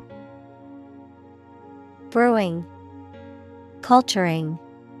 Synonym: Brewing, culturing,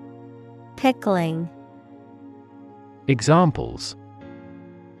 pickling. Examples: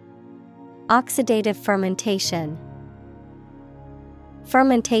 Oxidative fermentation.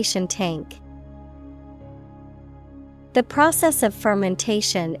 Fermentation tank. The process of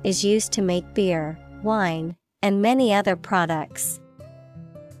fermentation is used to make beer, wine, and many other products.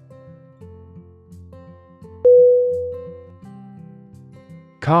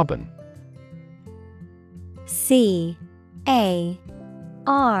 Carbon. C A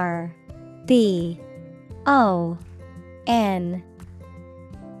R B O N.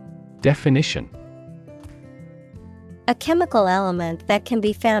 Definition: A chemical element that can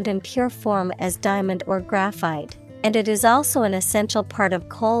be found in pure form as diamond or graphite, and it is also an essential part of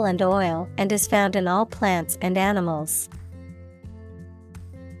coal and oil and is found in all plants and animals.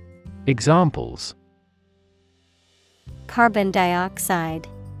 Examples: Carbon dioxide.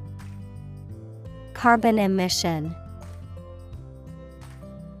 Carbon emission.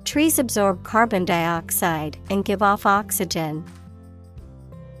 Trees absorb carbon dioxide and give off oxygen.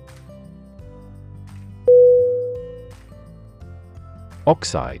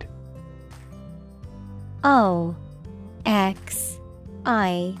 Oxide. O X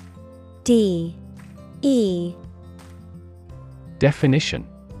I D E. Definition: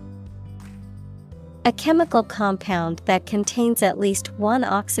 A chemical compound that contains at least one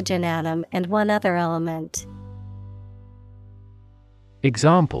oxygen atom and one other element.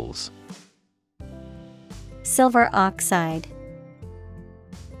 Examples: Silver oxide.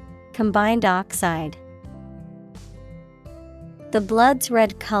 Combined oxide. The blood's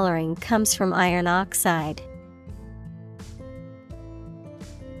red coloring comes from iron oxide.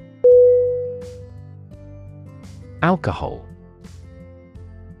 Alcohol.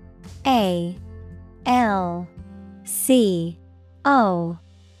 A L C O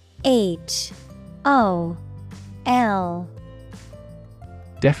H O L.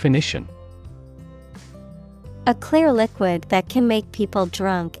 Definition: A clear liquid that can make people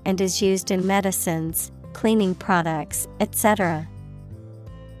drunk and is used in medicines, cleaning products, etc.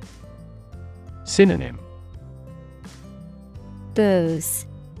 Synonym: Booze,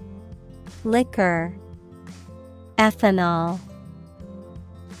 liquor, ethanol.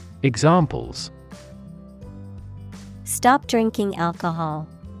 Examples: Stop drinking alcohol.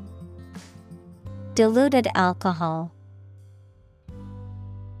 Diluted alcohol.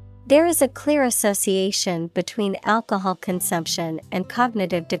 There is a clear association between alcohol consumption and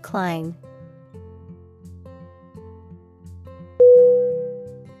cognitive decline.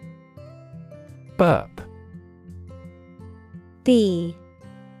 Burp. B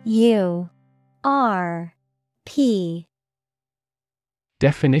U R P.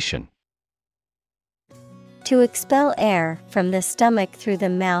 Definition: To expel air from the stomach through the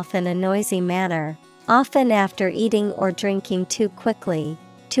mouth in a noisy manner, often after eating or drinking too quickly,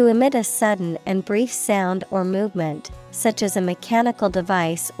 to emit a sudden and brief sound or movement, such as a mechanical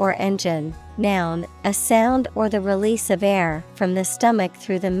device or engine. Noun, a sound or the release of air from the stomach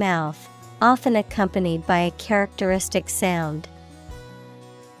through the mouth, often accompanied by a characteristic sound.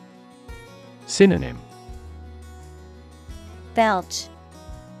 Synonym: Belch,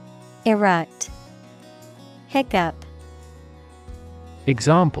 eruct, hiccup.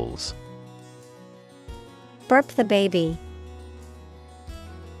 Examples: Burp the baby.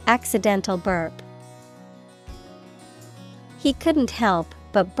 Accidental burp. He couldn't help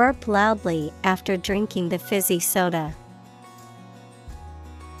but burp loudly after drinking the fizzy soda.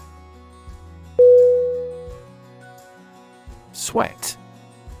 Sweat.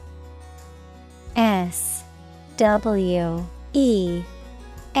 S-W-E-A-T.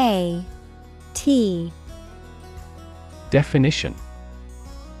 Definition: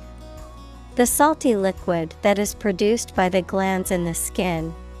 The salty liquid that is produced by the glands in the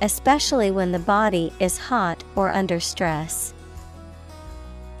skin, especially when the body is hot or under stress.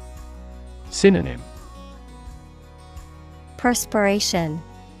 Synonym: Perspiration,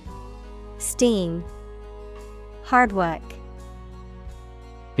 steam, hard work.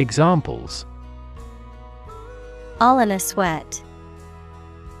 Examples: All in a sweat.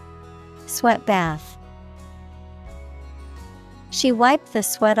 Sweat bath. She wiped the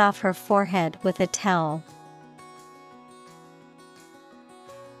sweat off her forehead with a towel.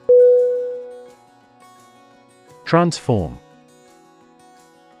 Transform.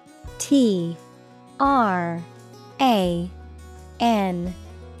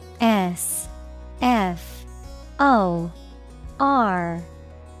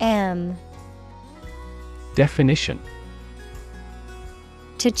 Definition: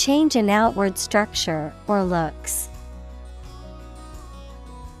 To change an outward structure or looks.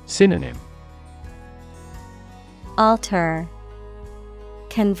 Synonym: Alter,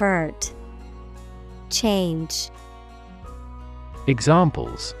 convert, change.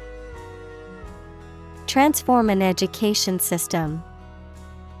 Examples: Transform an education system.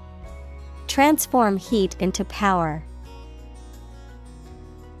 Transform heat into power.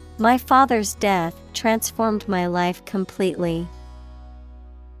 My father's death transformed my life completely.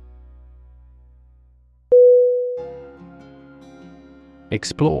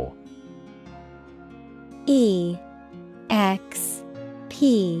 Explore.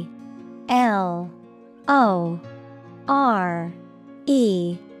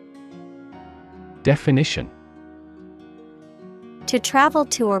 E-X-P-L-O-R-E. Definition: To travel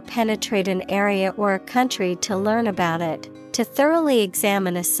to or penetrate an area or a country to learn about it, to thoroughly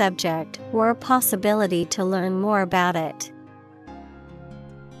examine a subject or a possibility to learn more about it.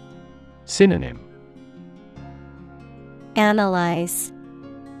 Synonym: Analyze,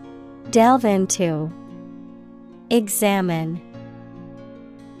 delve into, examine.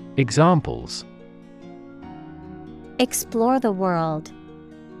 Examples: Explore the world.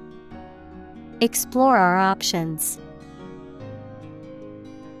 Explore our options.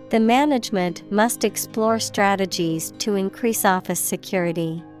 The management must explore strategies to increase office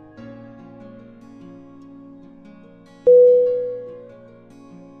security.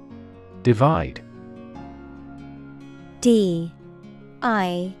 Divide.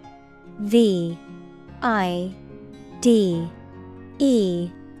 D-I-V-I-D-E.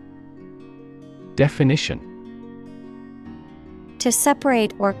 Definition: To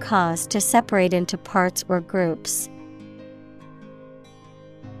separate or cause to separate into parts or groups.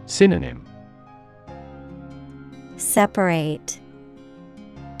 Synonym: Separate,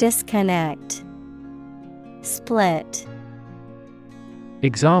 disconnect, split.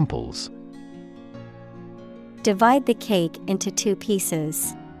 Examples: Divide the cake into 2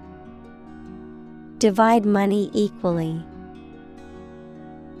 pieces. Divide money equally.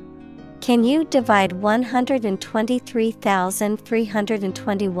 Can you divide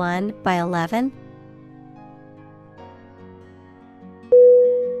 123,321 by 11?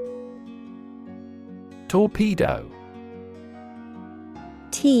 Torpedo.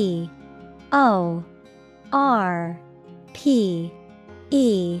 T-O-R-P-E-D-O.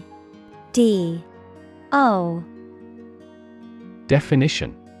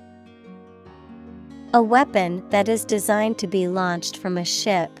 Definition: A weapon that is designed to be launched from a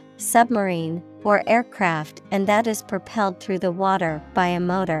ship, submarine, or aircraft and that is propelled through the water by a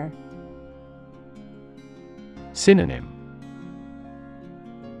motor. Synonym: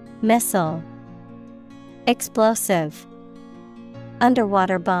 Missile, explosive,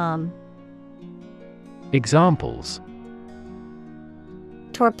 underwater bomb. Examples: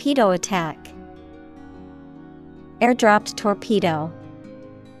 Torpedo attack. Airdropped torpedo.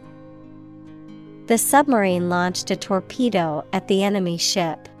 The submarine launched a torpedo at the enemy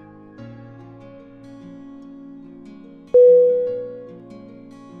ship.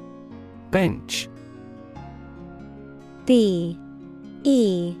 Bench. B-E-N-C-H.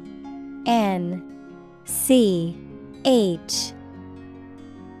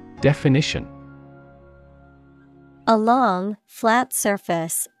 Definition. A long, flat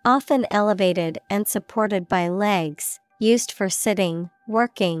surface, often elevated and supported by legs, used for sitting,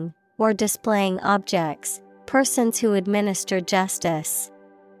 working, or displaying objects. Persons who administer justice.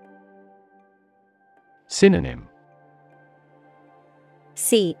 Synonym.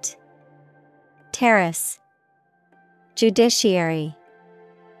 Seat, terrace, judiciary.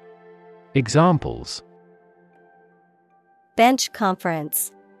 Examples. Bench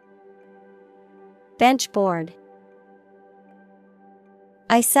conference. Bench board.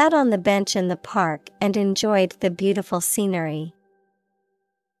 I sat on the bench in the park and enjoyed the beautiful scenery.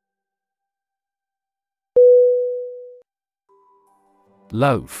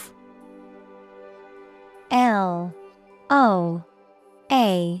 Loaf. L-O-A-F.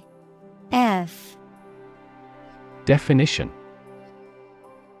 Definition.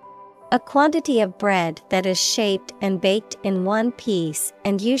 A quantity of bread that is shaped and baked in one piece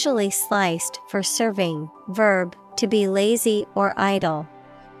and usually sliced for serving. Verb, to be lazy or idle.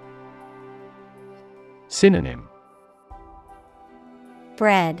 Synonym.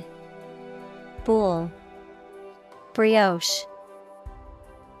 Bread, boule, brioche.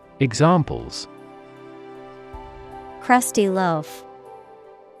 Examples. Crusty loaf.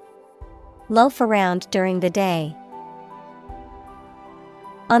 Loaf around during the day.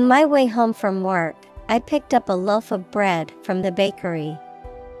 On my way home from work, I picked up a loaf of bread from the bakery.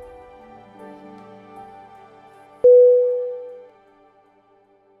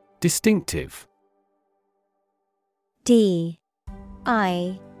 Distinctive. D-I-S-T-I-N-C-T-I-V-E.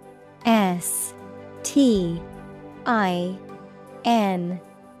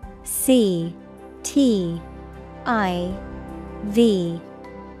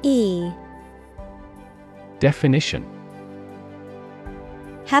 Definition.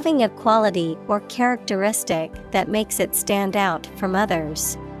 Having a quality or characteristic that makes it stand out from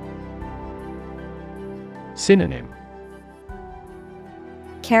others. Synonym.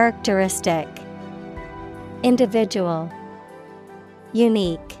 Characteristic, individual,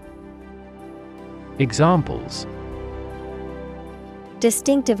 unique. Examples.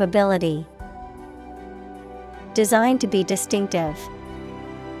 Distinctive ability. Designed to be distinctive.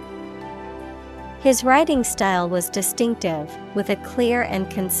 His writing style was distinctive, with a clear and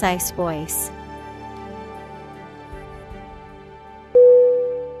concise voice.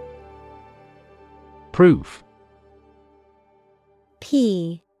 Proof.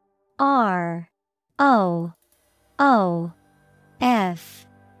 P-R-O-O-F.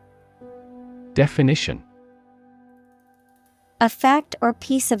 Definition. A fact or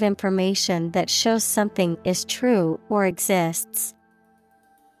piece of information that shows something is true or exists.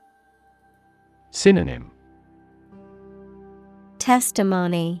 Synonym.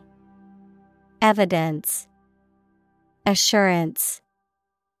 Testimony, evidence, assurance.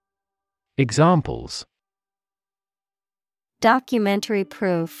 Examples. Documentary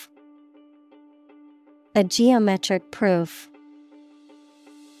proof. A geometric proof.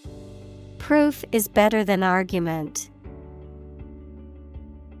 Proof is better than argument.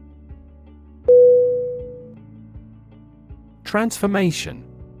 Transformation.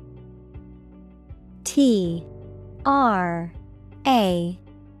 T R A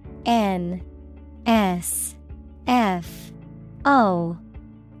N S F O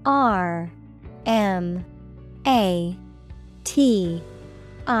R M A T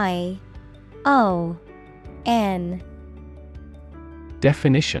I O N.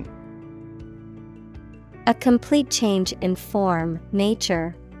 Definition. A complete change in form,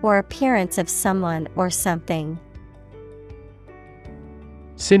 nature, or appearance of someone or something.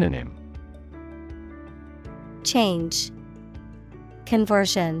 Synonym. Change,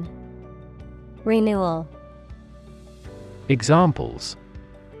 conversion, renewal. Examples.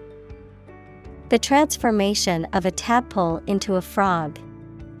 The transformation of a tadpole into a frog.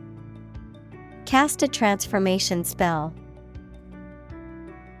 Cast a transformation spell.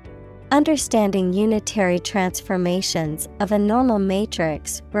 Understanding unitary transformations of a normal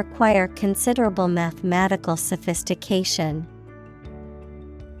matrix require considerable mathematical sophistication.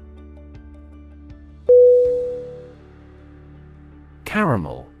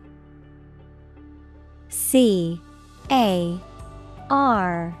 Caramel. C-A-R-A-M-E-L.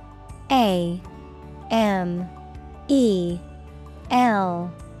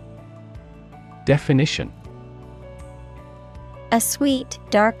 Definition. A sweet,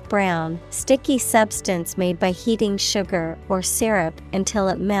 dark brown, sticky substance made by heating sugar or syrup until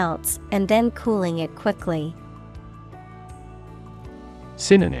it melts and then cooling it quickly.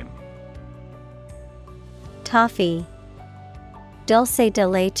 Synonym: Toffee, dulce de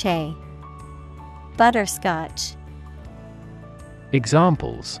leche, butterscotch.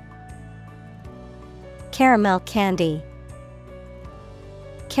 Examples: Caramel candy,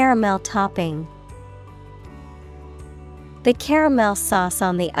 caramel topping. The caramel sauce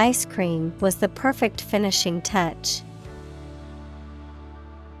on the ice cream was the perfect finishing touch.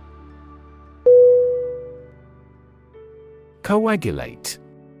 Coagulate.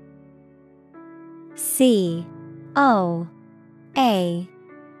 C-O-A-G-U-L-A-T-E.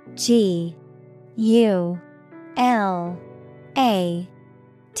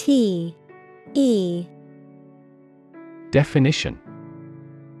 Definition: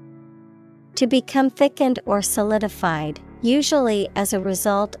 To become thickened or solidified, usually as a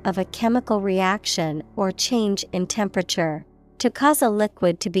result of a chemical reaction or change in temperature. To cause a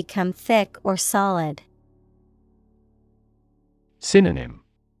liquid to become thick or solid. Synonym: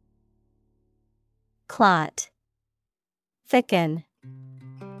 Clot, thicken,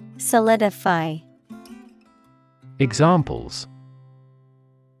 solidify. Examples: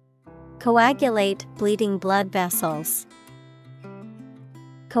 Coagulate bleeding blood vessels.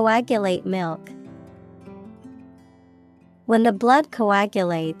 Coagulate milk. When the blood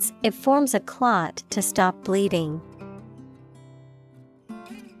coagulates, it forms a clot to stop bleeding.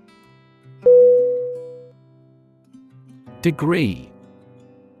 Degree.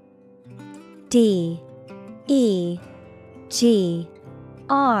 D-E-G-R-E-E.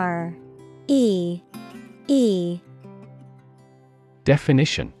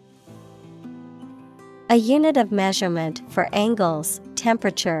 Definition: A unit of measurement for angles,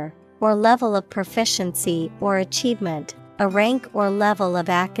 temperature, or level of proficiency or achievement, a rank or level of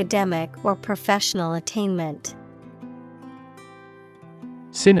academic or professional attainment.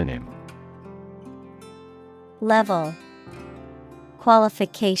 Synonym: Level,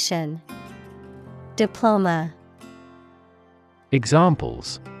 qualification, diploma.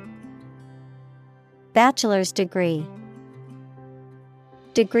 Examples: Bachelor's degree,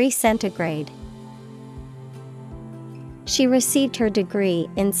 degree centigrade. She received her degree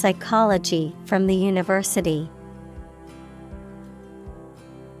in psychology from the university.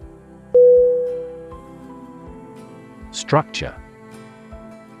 Structure.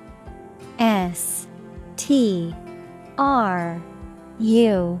 S-T-R-U-C-T-U-R-E.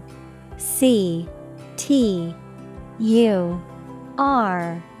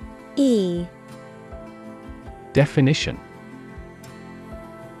 Definition: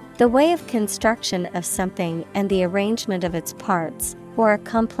 The way of construction of something and the arrangement of its parts, or a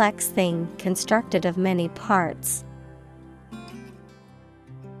complex thing constructed of many parts.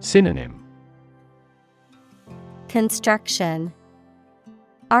 Synonym: Construction,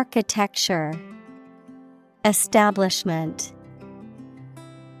 architecture, establishment.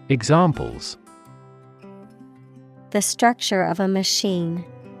 Examples: The structure of a machine.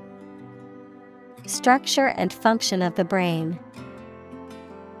 Structure and function of the brain.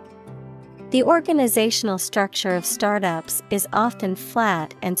 The organizational structure of startups is often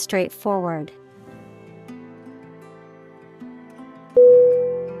flat and straightforward.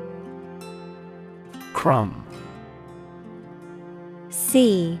 Crumb.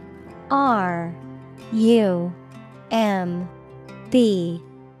 C-R-U-M-B.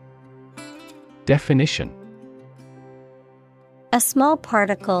 Definition: A small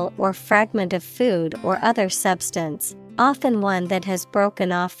particle or fragment of food or other substance, often one that has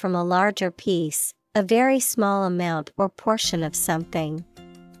broken off from a larger piece, a very small amount or portion of something.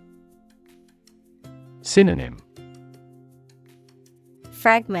 Synonym: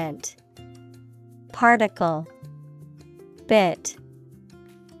 Fragment, particle, bit.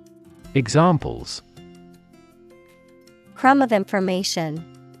 Examples: Crumb of information,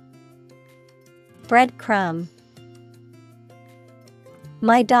 breadcrumb.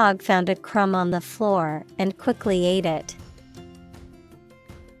 My dog found a crumb on the floor and quickly ate it.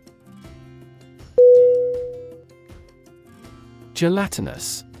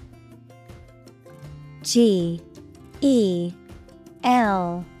 Gelatinous. Gelatinous.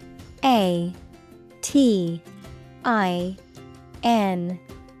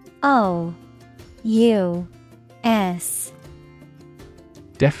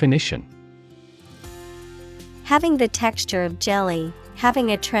 Definition: Having the texture of jelly,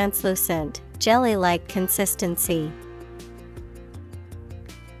 having a translucent, jelly-like consistency.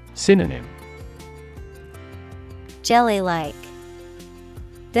 Synonym: Jelly-like,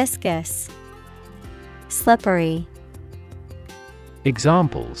 viscous, slippery.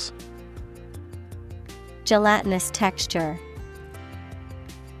 Examples: gelatinous texture,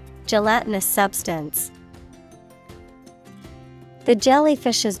 gelatinous substance. The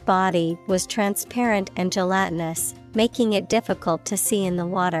jellyfish's body was transparent and gelatinous, making it difficult to see in the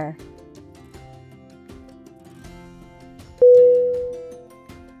water.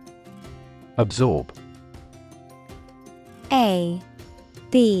 Absorb. A-B-S-O-R-B.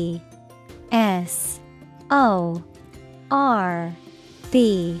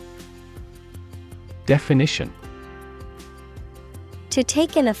 Definition: to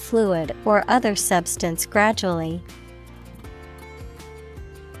take in a fluid or other substance gradually.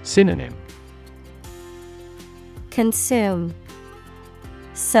 Synonym: Consume,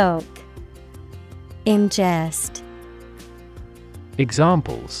 soak, ingest.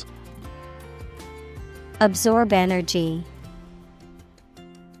 Examples: absorb energy,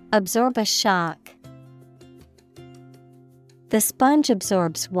 absorb a shock. The sponge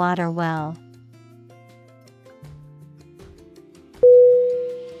absorbs water well.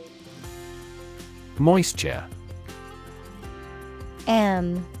 Moisture.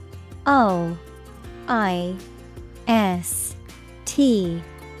 M-O-I-S-T-U-R-E.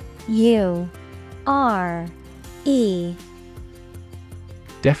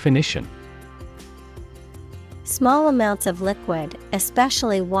 Definition: small amounts of liquid,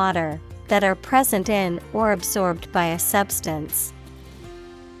 especially water, that are present in or absorbed by a substance.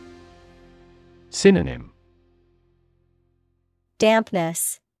 Synonym: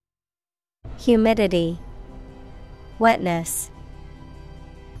 dampness, humidity, wetness.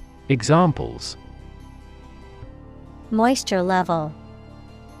 Examples: moisture level,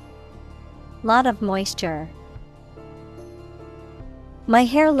 lot of moisture. My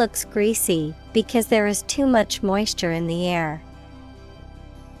hair looks greasy because there is too much moisture in the air.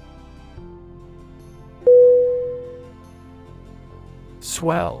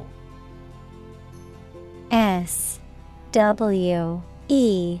 Swell. S-W-E-L-L.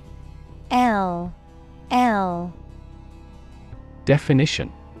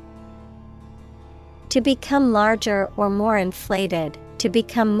 Definition: to become larger or more inflated, to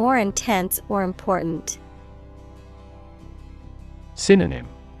become more intense or important. Synonym: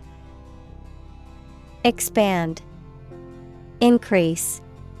 expand, increase,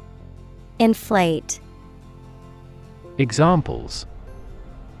 inflate. Examples: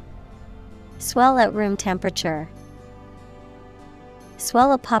 swell at room temperature,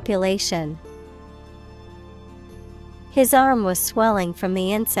 swell a population. His arm was swelling from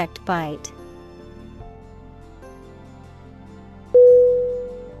the insect bite.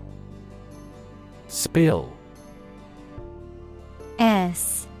 Spill.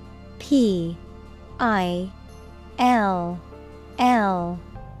 S-P-I-L-L.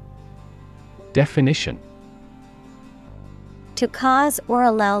 Definition: to cause or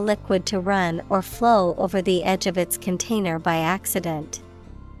allow liquid to run or flow over the edge of its container by accident.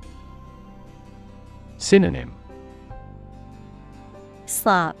 Synonym: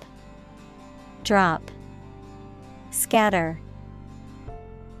 slop, drop, scatter.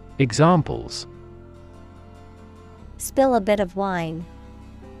 Examples: spill a bit of wine,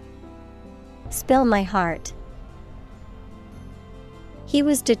 spill my heart. He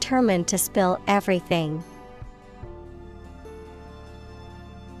was determined to spill everything.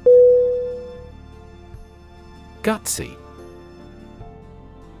 Gutsy.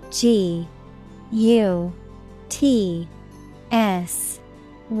 G-U-T-S-Y.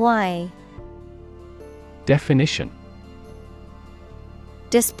 Definition: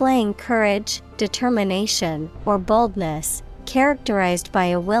 displaying courage, determination, or boldness, characterized by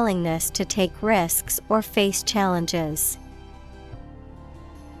a willingness to take risks or face challenges.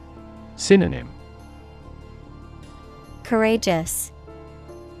 Synonym: courageous,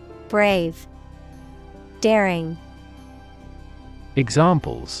 brave, daring.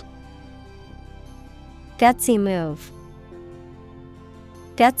 Examples: gutsy move,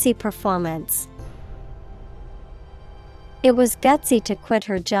 gutsy performance. It was gutsy to quit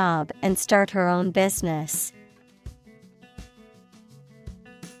her job and start her own business.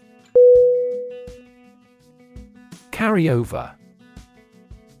 Carry over.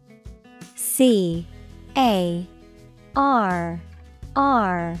 C-A-R-R-Y-O-V-E-R.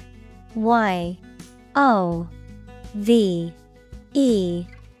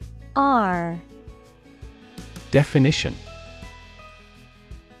 Definition: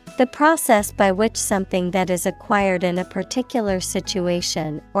 the process by which something that is acquired in a particular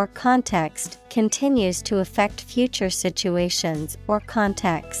situation or context continues to affect future situations or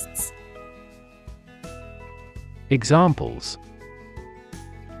contexts. Examples: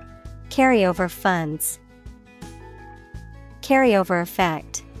 carry over funds, carryover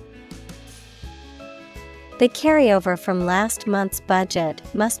effect. The carryover from last month's budget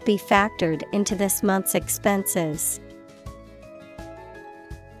must be factored into this month's expenses.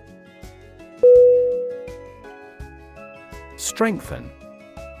 Strengthen.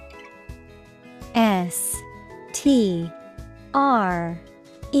 S-T-R-E-N-G-T-H-E-N.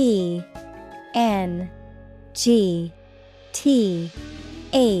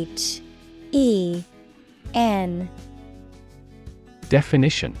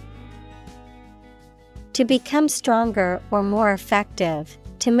 Definition: to become stronger or more effective,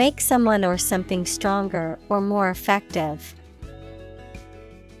 to make someone or something stronger or more effective.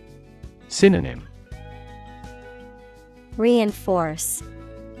 Synonym: Reinforce,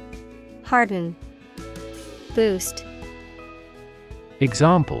 harden, boost.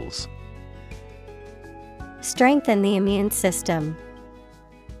 Examples: strengthen the immune system.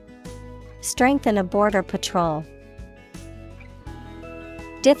 Strengthen a border patrol.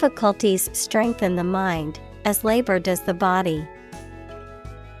 Difficulties strengthen the mind, as labor does the body.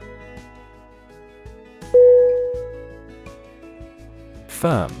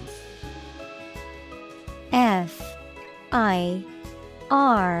 Firm. F-I-R-M.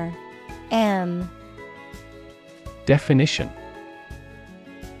 Definition: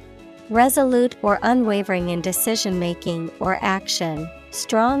 resolute or unwavering in decision-making or action,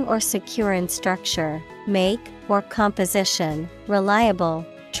 strong or secure in structure, make or composition, reliable,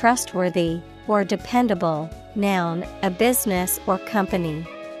 trustworthy, or dependable. Noun, a business or company.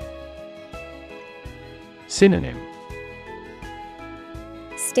 Synonym: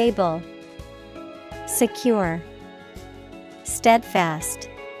 stable, secure, steadfast.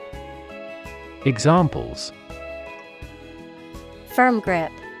 Examples: firm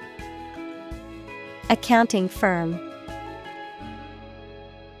grip. Accounting firm.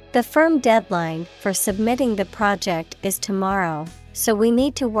 The firm deadline for submitting the project is tomorrow, so we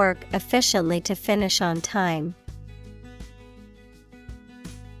need to work efficiently to finish on time.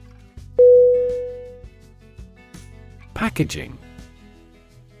 Packaging.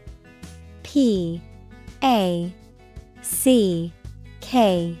 P-A-C-K-A-G-I-N-G.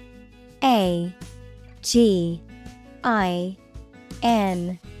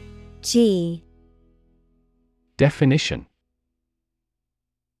 Definition: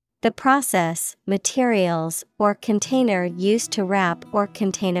 the process, materials, or container used to wrap or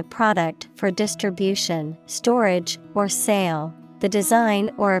contain a product for distribution, storage, or sale. The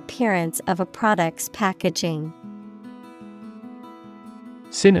design or appearance of a product's packaging.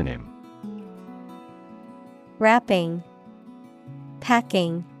 Synonym: wrapping,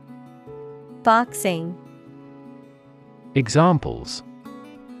 packing, boxing. Examples: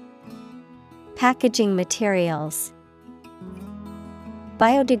 packaging materials.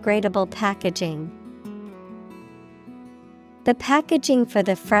 Biodegradable packaging. The packaging for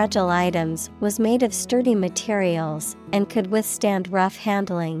the fragile items was made of sturdy materials and could withstand rough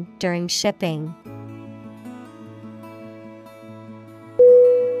handling during shipping.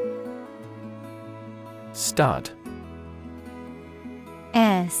 Stud.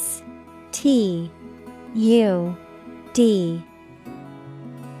 S-T-U-D.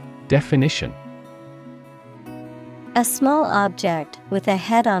 Definition: a small object with a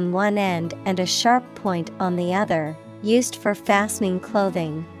head on one end and a sharp point on the other, used for fastening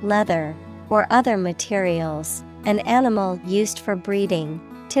clothing, leather, or other materials. An animal used for breeding,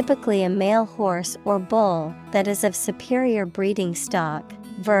 typically a male horse or bull that is of superior breeding stock.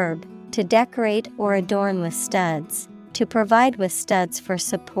 Verb, to decorate or adorn with studs, to provide with studs for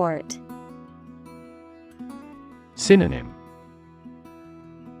support. Synonym: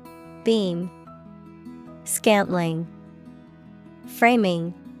 beam, scantling,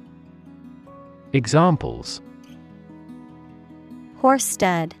 framing. Examples: horse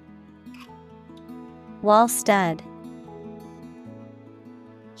stud, wall stud.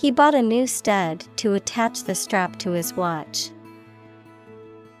 He bought a new stud to attach the strap to his watch.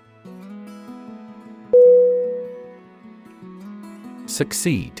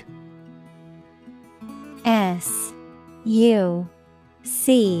 Succeed. S-U-C-C-E-E-D.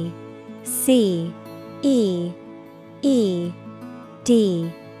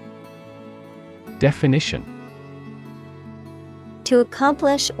 Definition: to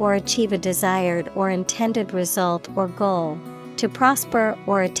accomplish or achieve a desired or intended result or goal, to prosper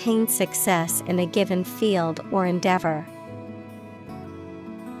or attain success in a given field or endeavor.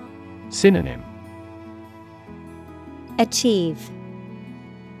 Synonym: achieve,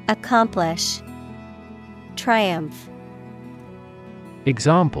 accomplish, triumph.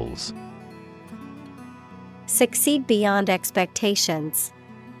 Examples: succeed beyond expectations.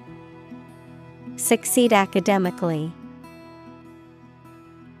 Succeed academically.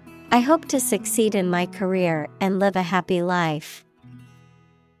 I hope to succeed in my career and live a happy life.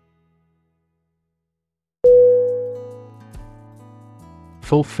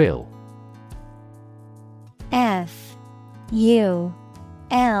 Fulfill. F-U-L-F-I-L-L.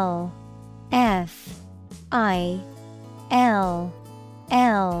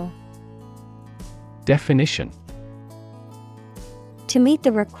 Definition: to meet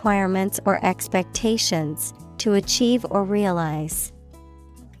the requirements or expectations, to achieve or realize.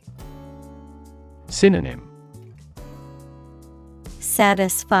 Synonym: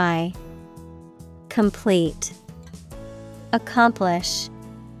 Satisfy, complete, accomplish.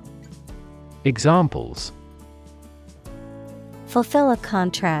 Examples: fulfill a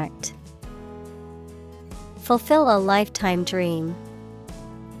contract, fulfill a lifetime dream.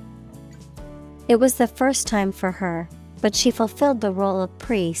 It was the first time for her, but she fulfilled the role of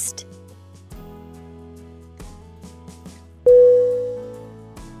priest.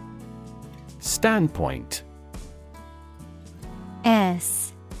 Standpoint.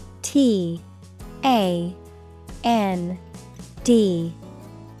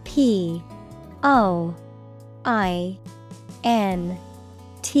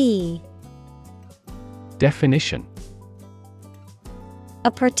 Definition: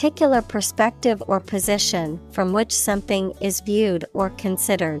 a particular perspective or position from which something is viewed or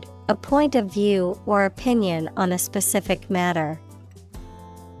considered, a point of view or opinion on a specific matter.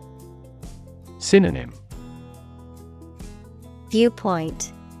 Synonym: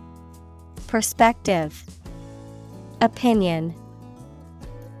 viewpoint, perspective, opinion.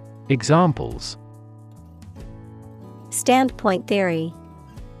 Examples: standpoint theory,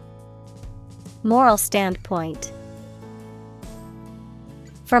 moral standpoint.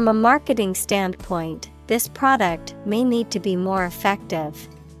 From a marketing standpoint, this product may need to be more effective.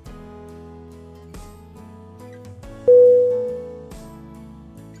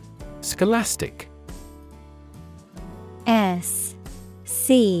 Scholastic.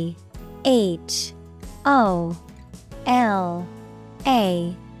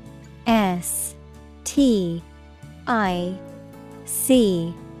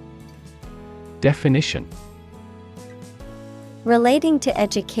 Definition: relating to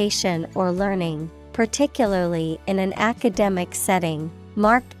education or learning, particularly in an academic setting,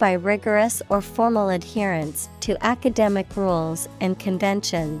 marked by rigorous or formal adherence to academic rules and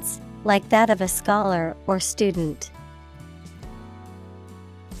conventions, like that of a scholar or student.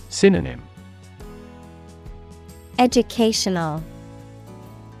 Synonym: educational,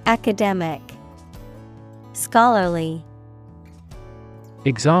 academic, scholarly.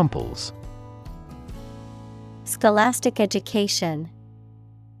 Examples: scholastic education,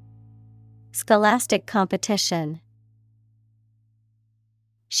 scholastic competition.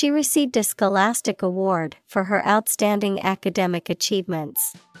 She received a scholastic award for her outstanding academic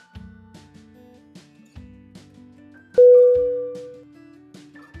achievements.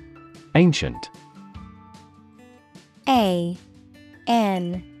 Ancient. A-N-C-I-E-N-T.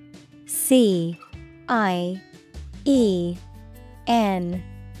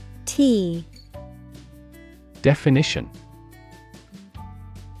 Definition: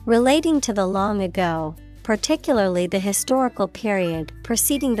 relating to the long ago, particularly the historical period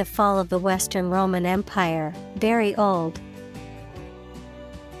preceding the fall of the Western Roman Empire, very old.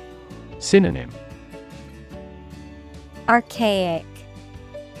 Synonym: archaic,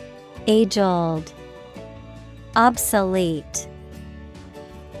 age-old, obsolete.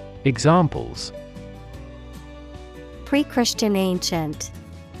 Examples: pre-Christian ancient,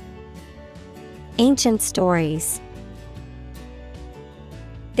 ancient stories.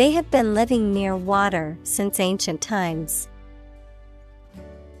 They have been living near water since ancient times.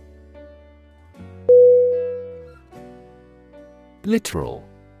 Literal.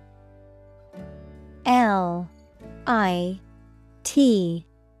 L-I-T-E-R-A-L.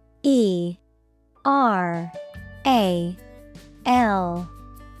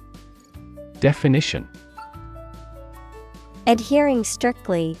 Definition: adhering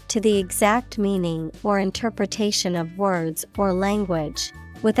strictly to the exact meaning or interpretation of words or language,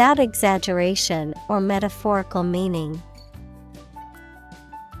 without exaggeration or metaphorical meaning.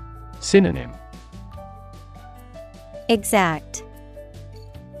 Synonym: exact,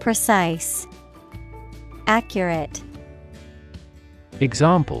 precise, accurate.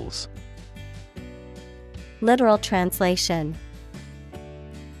 Examples: literal translation,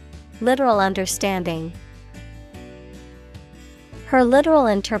 literal understanding. Her literal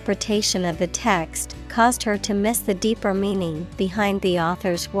interpretation of the text caused her to miss the deeper meaning behind the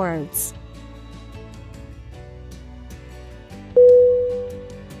author's words.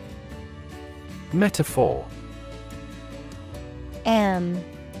 Metaphor. M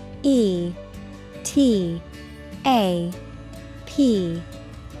E T A P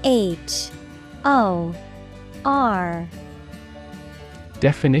H O R.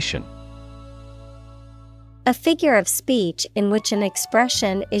 Definition: a figure of speech in which an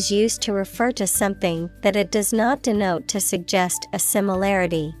expression is used to refer to something that it does not denote to suggest a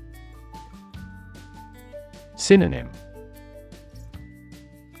similarity. Synonym: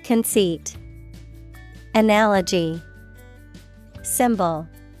 Conceit, analogy, symbol.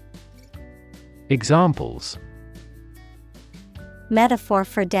 Examples: metaphor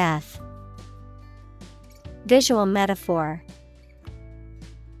for death, visual metaphor.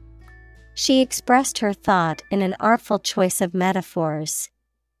 She expressed her thought in an artful choice of metaphors.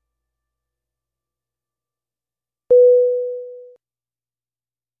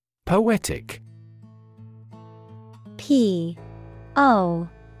 Poetic. P O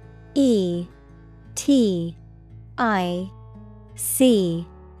E T I C.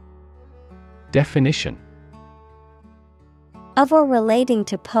 Definition: of or relating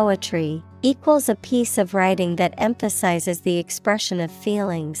to poetry, equals a piece of writing that emphasizes the expression of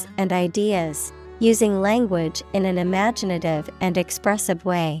feelings and ideas, using language in an imaginative and expressive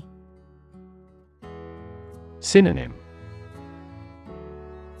way. Synonym: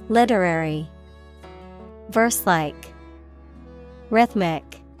 Literary, verse-like, rhythmic.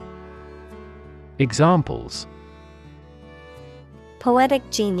 Examples: poetic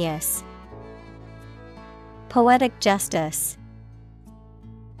genius, poetic justice.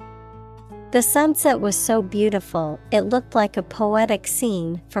 The sunset was so beautiful, it looked like a poetic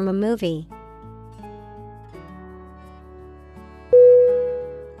scene from a movie.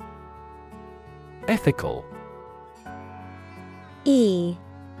 Ethical. E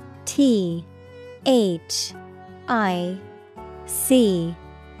T H I C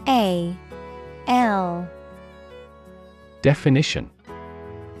A L. Definition: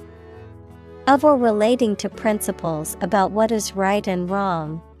 of or relating to principles about what is right and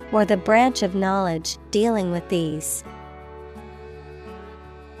wrong, or the branch of knowledge dealing with these.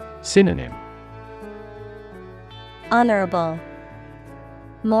 Synonym: Honorable,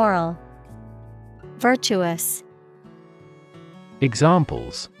 moral, virtuous.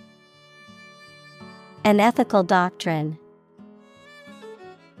 Examples: an ethical doctrine,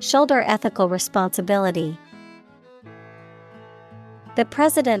 shoulder ethical responsibility. The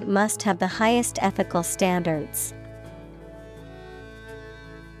president must have the highest ethical standards.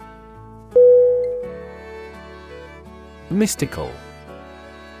 Mystical.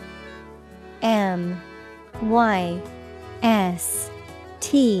 M Y S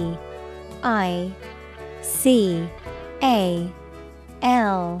T I C A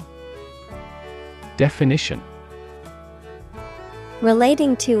L. Definition: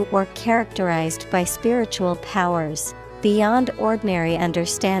 relating to or characterized by spiritual powers, beyond ordinary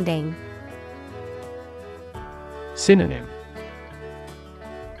understanding. Synonym: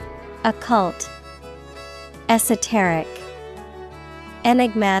 occult, esoteric,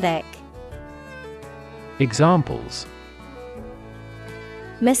 enigmatic. Examples: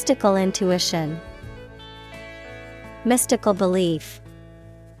 mystical intuition, mystical belief.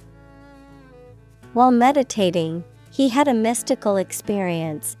 While meditating, he had a mystical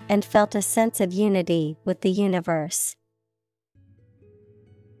experience and felt a sense of unity with the universe.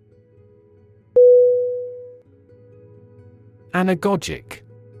 Anagogic.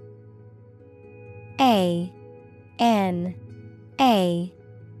 A N A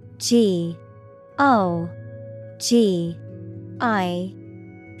G O G I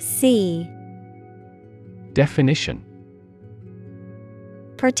C. Definition: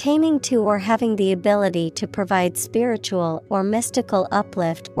 pertaining to or having the ability to provide spiritual or mystical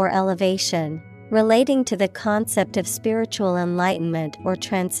uplift or elevation, relating to the concept of spiritual enlightenment or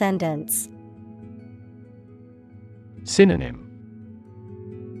transcendence. Synonym: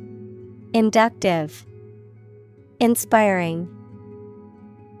 inductive, inspiring.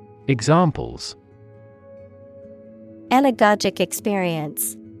 Examples: anagogic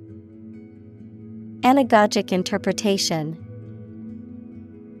experience, anagogic interpretation.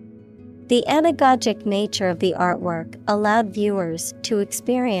 The anagogic nature of the artwork allowed viewers to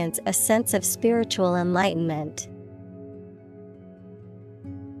experience a sense of spiritual enlightenment.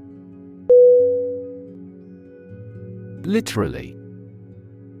 Literally.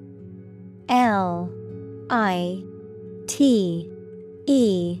 L I T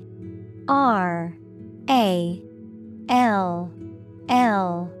E R A L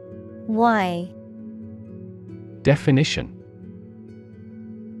L Y. Definition: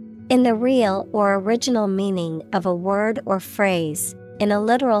 in the real or original meaning of a word or phrase, in a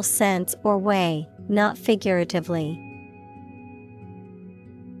literal sense or way, not figuratively.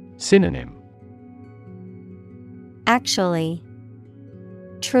 Synonym. Actually,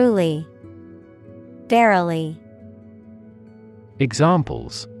 truly, verily.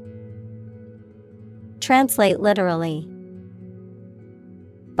 Examples. Translate literally.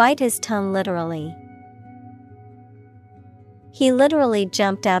 Bite his tongue literally. He literally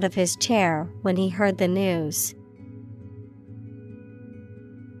jumped out of his chair when he heard the news.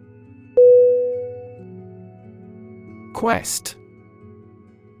 Quest.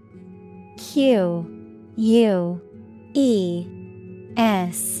 Q-U-E-S-T.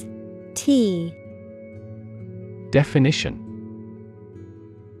 Definition.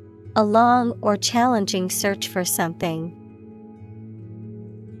 A long or challenging search for something.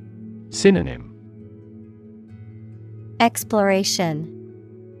 Synonym. Exploration,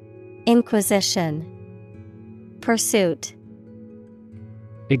 inquisition, pursuit.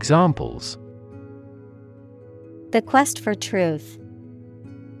 Examples. The quest for truth.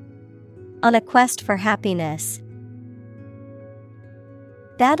 On a quest for happiness.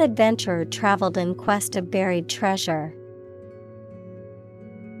 That adventurer traveled in quest of buried treasure.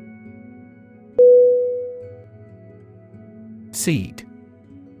 Seed.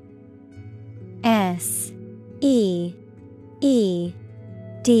 S-E-E-D.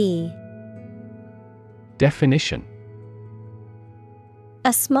 Definition.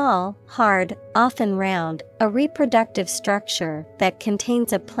 A small, hard, often round, a reproductive structure that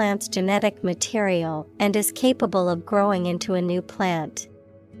contains a plant's genetic material and is capable of growing into a new plant.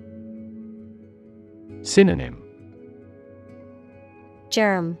 Synonym.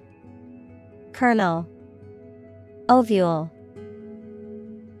 Germ, kernel, ovule.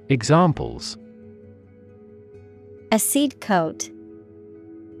 Examples. A seed coat.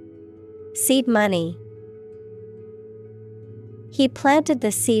 Seed money. He planted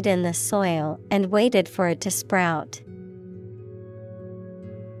the seed in the soil and waited for it to sprout.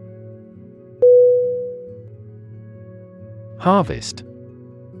 Harvest.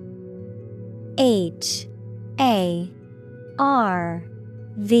 H-A-R-V-E-S-T.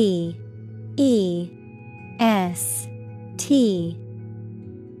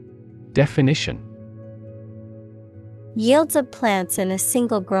 Definition. Yields of plants in a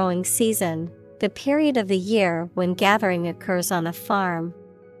single growing season, the period of the year when gathering occurs on a farm.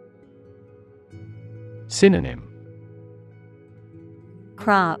 Synonym.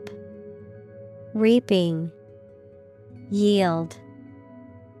 Crop, reaping, yield.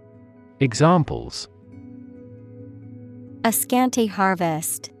 Examples. A scanty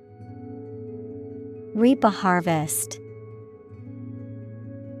harvest. Reap a harvest.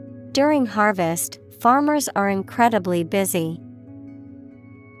 During harvest, farmers are incredibly busy.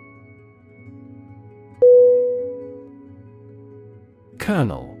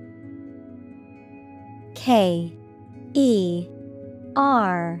 Kernel. K-E-R-N-E-L.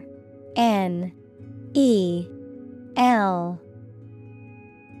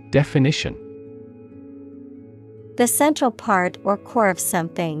 Definition. The central part or core of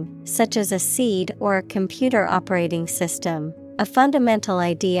something, such as a seed or a computer operating system, a fundamental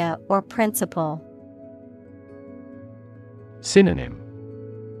idea or principle. Synonym.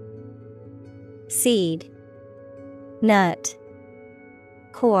 Seed, nut,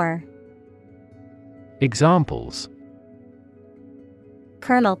 core. Examples.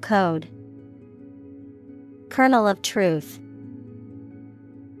 Kernel code. Kernel of truth.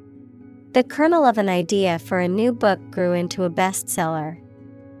 The kernel of an idea for a new book grew into a bestseller.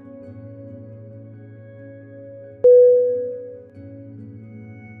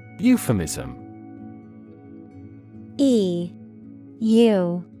 Euphemism. E-U-P-H-E-M-I-S-M.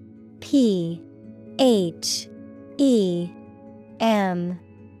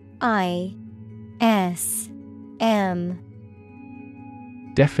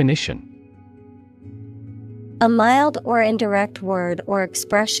 Definition. A mild or indirect word or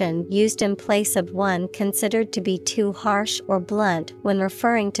expression used in place of one considered to be too harsh or blunt when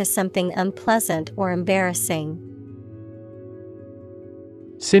referring to something unpleasant or embarrassing.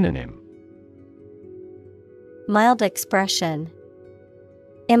 Synonym. Mild expression.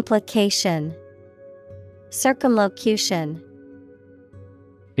 Implication. Circumlocution.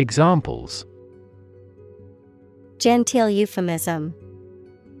 Examples. Genteel euphemism.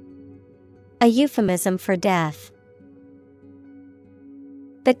 A euphemism for death.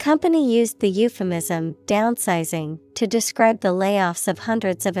 The company used the euphemism downsizing to describe the layoffs of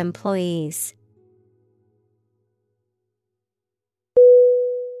hundreds of employees.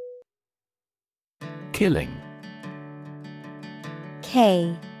 Killing.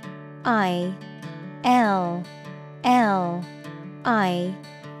 K-I-L-L-I-N-G.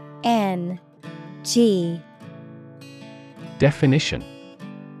 Definition.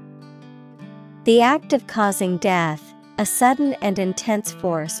 The act of causing death, a sudden and intense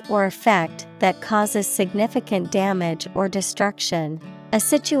force or effect that causes significant damage or destruction. A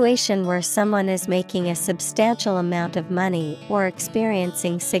situation where someone is making a substantial amount of money or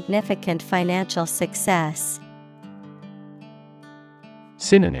experiencing significant financial success.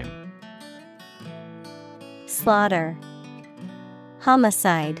 Synonym: Slaughter,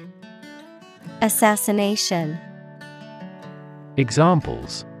 homicide, assassination.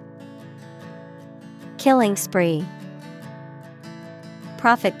 Examples: Killing spree,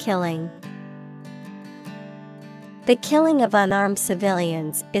 profit killing. The killing of unarmed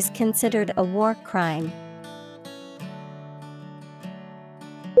civilians is considered a war crime.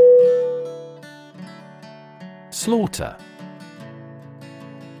 Slaughter.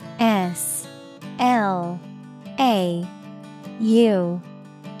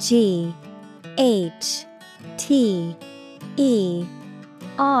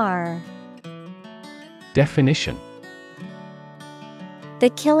 Definition: the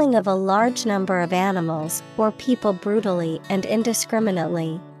killing of a large number of animals or people brutally and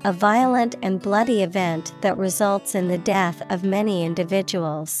indiscriminately, a violent and bloody event that results in the death of many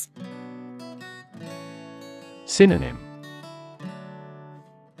individuals. Synonym: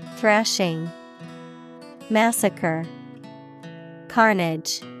 Thrashing, massacre,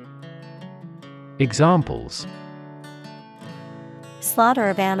 carnage. Examples: Slaughter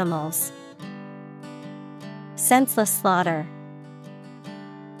of animals, senseless slaughter.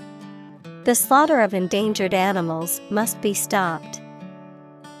 The slaughter of endangered animals must be stopped.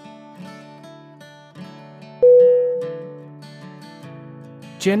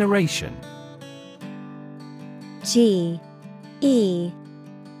 Generation.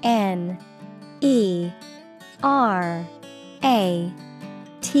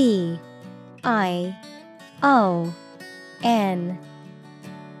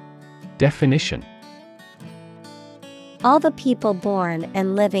 Definition: all the people born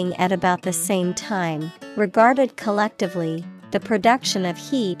and living at about the same time, regarded collectively, the production of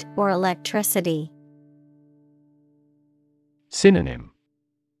heat or electricity. Synonym: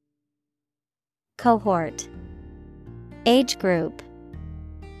 Cohort, age group,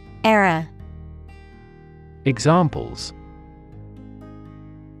 era. Examples: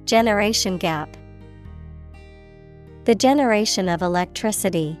 generation gap, the generation of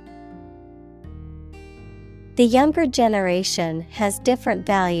electricity. The younger generation has different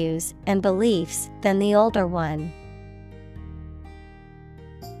values and beliefs than the older one.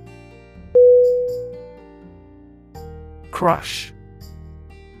 Crush.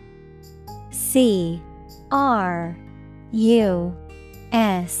 C-R-U-S-H.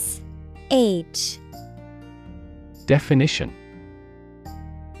 Definition: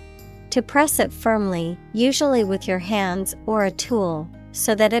 to press it firmly, usually with your hands or a tool,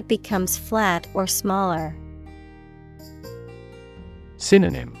 so that it becomes flat or smaller.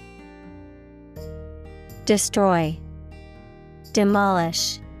 Synonym: destroy,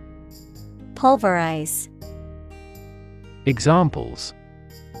 demolish, pulverize. Examples: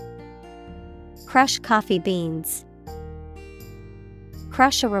 crush coffee beans,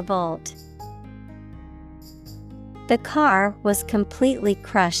 crush a revolt. The car was completely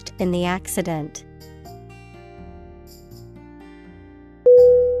crushed in the accident.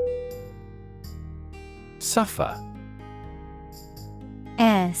 Suffer.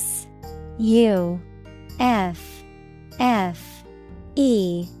 S-U-F-F-E-R.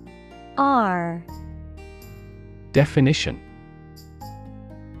 Definition: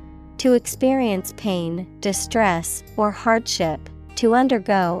 to experience pain, distress, or hardship, to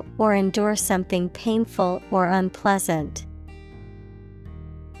undergo or endure something painful or unpleasant.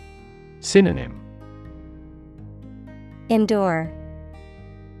 Synonym: endure,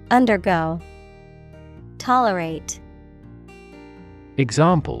 undergo, tolerate.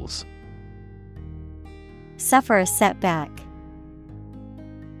 Examples: suffer a setback,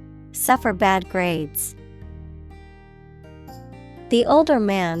 suffer bad grades. The older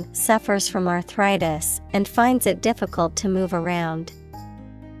man suffers from arthritis and finds it difficult to move around.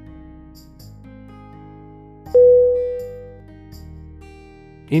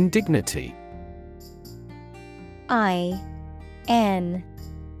 Indignity. I-N-D-I-G-N-I-T-Y.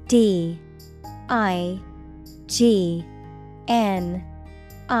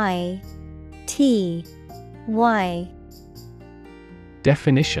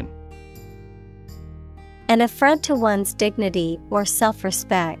 Definition: an affront to one's dignity or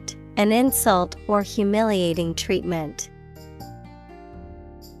self-respect, an insult or humiliating treatment.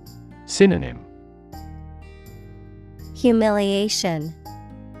 Synonym: humiliation,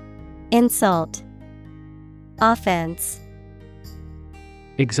 insult, offense.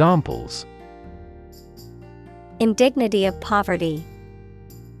 Examples: indignity of poverty.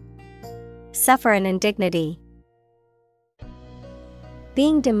 Suffer an indignity.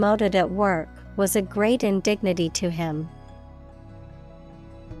 Being demoted at work was a great indignity to him.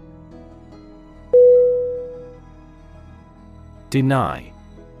 Deny.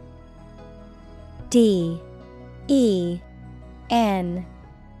 D-E-N-Y.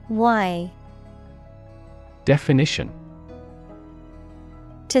 Definition: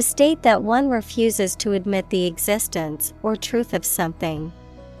 to state that one refuses to admit the existence or truth of something.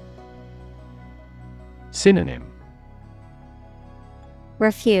 Synonym: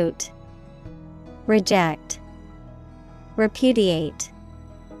 Refute, reject, repudiate.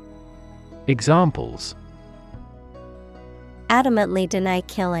 Examples: Adamantly deny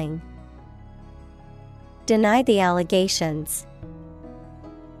killing. Deny the allegations.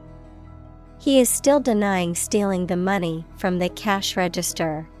 He is still denying stealing the money from the cash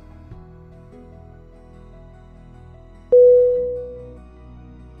register.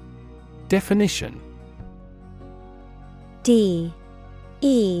 Definition: D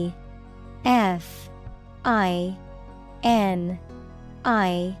E F I N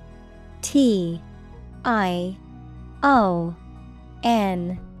I T I O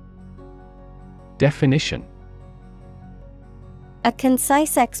N. Definition: a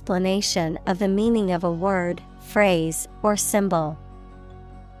concise explanation of the meaning of a word, phrase, or symbol.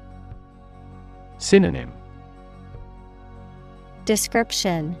 Synonym: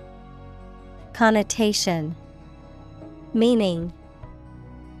 Description, connotation, meaning.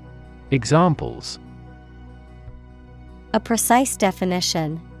 Examples: a precise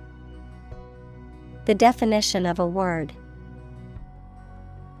definition. The definition of a word.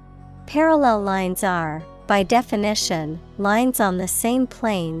 Parallel lines are, by definition, lines on the same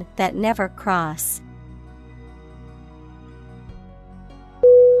plane that never cross.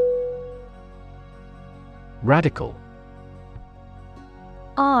 Radical.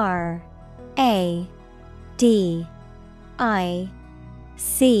 R A D I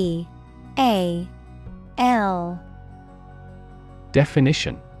C A L.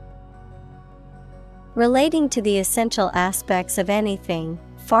 Definition: relating to the essential aspects of anything,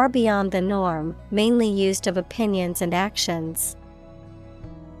 far beyond the norm, mainly used of opinions and actions.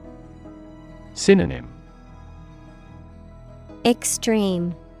 Synonym: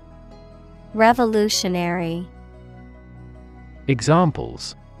 Extreme, revolutionary.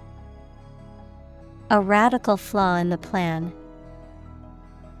 Examples: a radical flaw in the plan.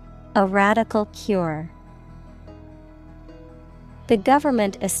 A radical cure. The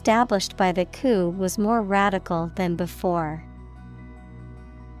government established by the coup was more radical than before.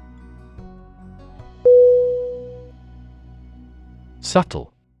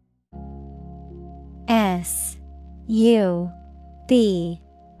 Subtle. S U B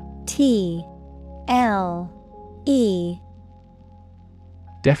T L E.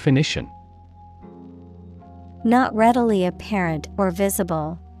 Definition: not readily apparent or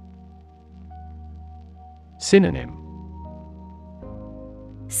visible. Synonym: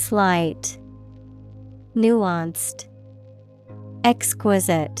 slight, nuanced,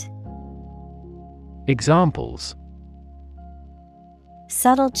 exquisite. Examples: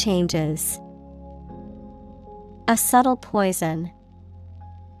 subtle changes. A subtle poison.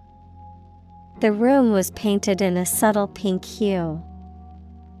 The room was painted in a subtle pink hue.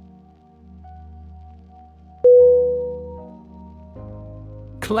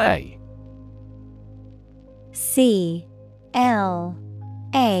 Clay. C L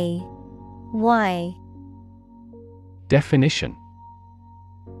A Y. Definition: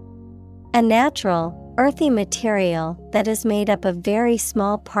 a natural, earthy material that is made up of very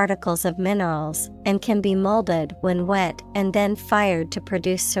small particles of minerals and can be molded when wet and then fired to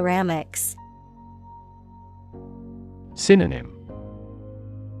produce ceramics. Synonym: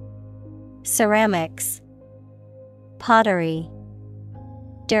 ceramics, pottery,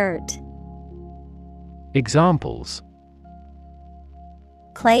 dirt. Examples: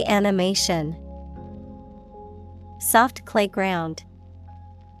 clay animation. Soft clay ground.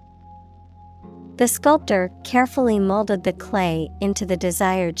 The sculptor carefully molded the clay into the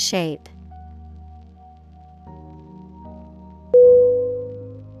desired shape.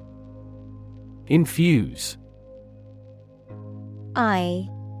 Infuse. I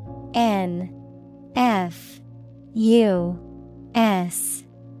N F U S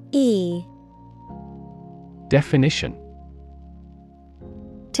E. Definition: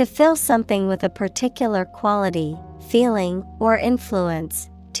 to fill something with a particular quality, feeling, or influence,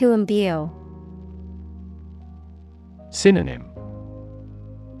 to imbue. Synonym: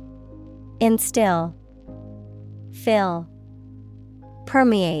 instill, fill,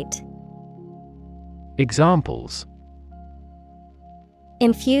 permeate. Examples: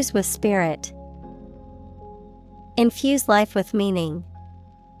 infuse with spirit. Infuse life with meaning.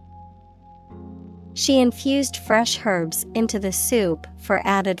 She infused fresh herbs into the soup for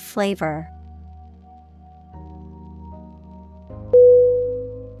added flavor.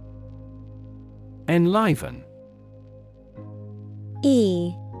 Enliven.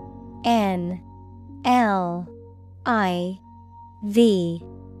 ENLIVEN.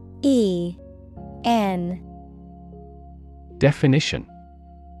 Definition: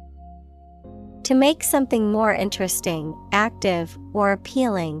 to make something more interesting, active, or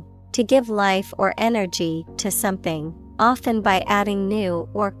appealing, to give life or energy to something, often by adding new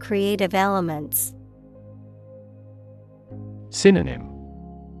or creative elements. Synonym: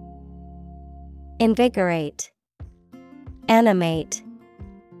 invigorate, animate,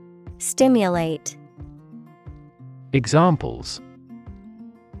 stimulate. Examples: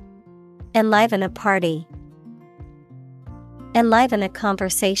 enliven a party. Enliven a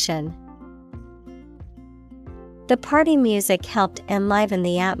conversation. The party music helped enliven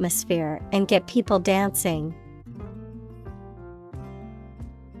the atmosphere and get people dancing.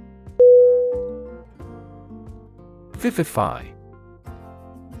 Vivify.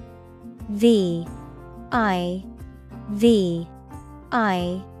 VIVIFY.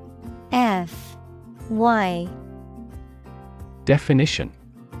 Definition: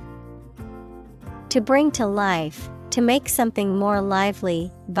 to bring to life, to make something more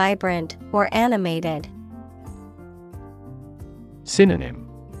lively, vibrant, or animated. Synonym: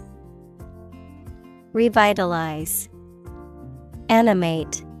 revitalize,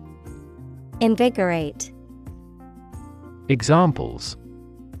 animate, invigorate. Examples: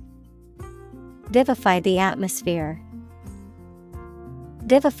 vivify the atmosphere.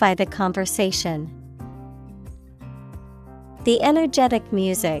 Vivify the conversation. The energetic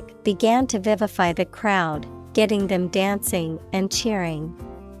music began to vivify the crowd, getting them dancing and cheering.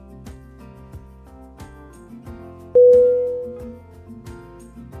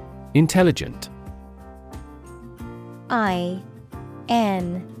 Intelligent.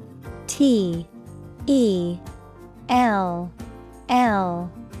 INTELLIGENT.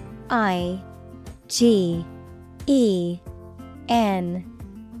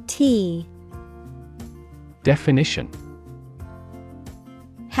 Definition: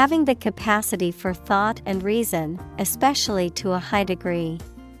 having the capacity for thought and reason, especially to a high degree.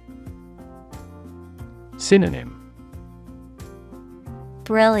 Synonym: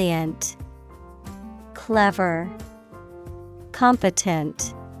 brilliant, clever,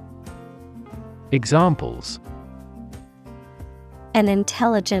 competent. Examples: an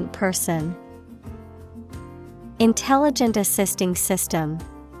intelligent person. Intelligent assisting system.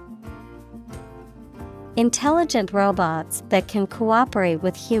 Intelligent robots that can cooperate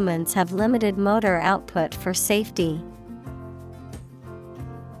with humans have limited motor output for safety.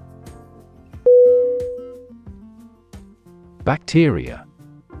 Bacteria.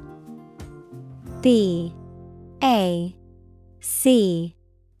 BACTERIA.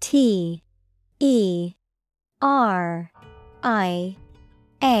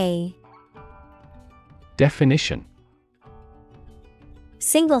 Definition: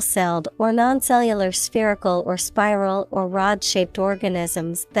 single-celled or non-cellular spherical or spiral or rod-shaped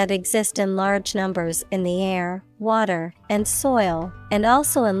organisms that exist in large numbers in the air, water, and soil, and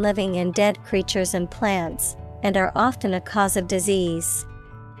also in living and dead creatures and plants, and are often a cause of disease.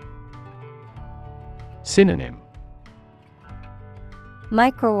 Synonym: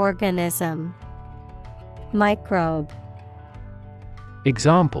 microorganism, microbe.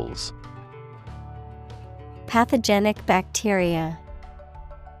 Examples: pathogenic bacteria.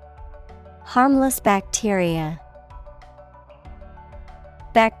 Harmless bacteria.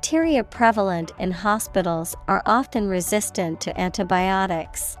 Bacteria prevalent in hospitals are often resistant to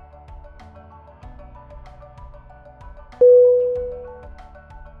antibiotics.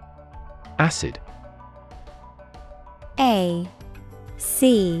 Acid. ACID.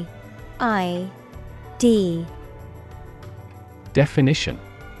 Definition: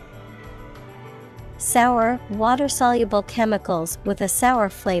 sour, water-soluble chemicals with a sour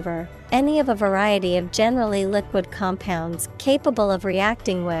flavor, any of a variety of generally liquid compounds capable of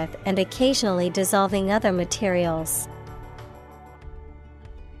reacting with and occasionally dissolving other materials.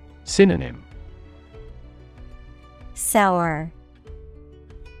 Synonym: sour.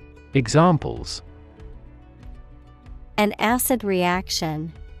 Examples: an acid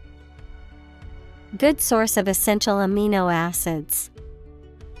reaction. Good source of essential amino acids.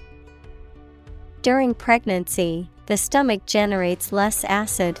 During pregnancy, the stomach generates less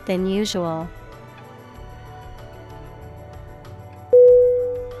acid than usual.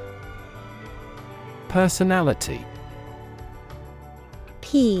 Personality.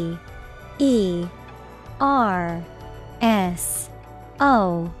 Personality.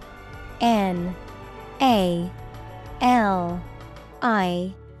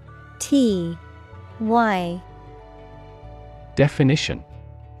 Definition.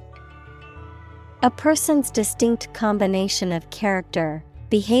 A person's distinct combination of character,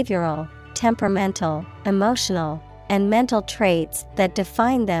 behavioral, temperamental, emotional, and mental traits that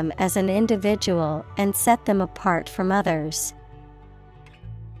define them as an individual and set them apart from others.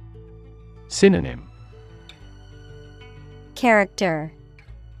 Synonym. Character,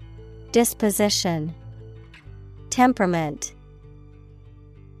 disposition, temperament.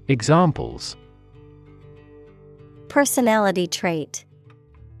 Examples. Personality trait.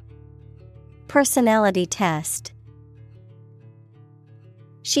 Personality test.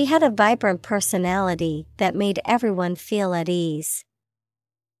 She had a vibrant personality that made everyone feel at ease.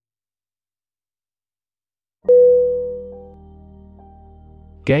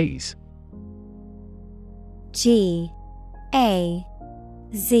 Gaze. G-A-Z-E.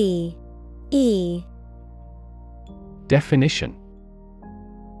 Definition.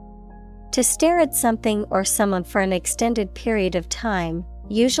 To stare at something or someone for an extended period of time,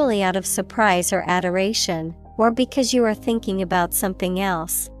 usually out of surprise or adoration, or because you are thinking about something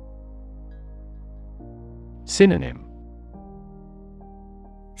else. Synonym.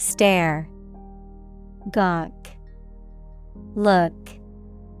 Stare, gawk, look.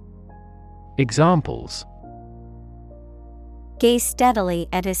 Examples. Gaze steadily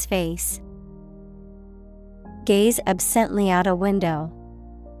at his face. Gaze absently out a window.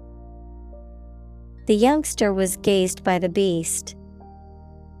 The youngster was gazed by the beast.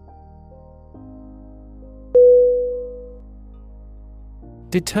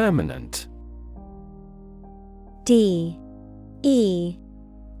 Determinant.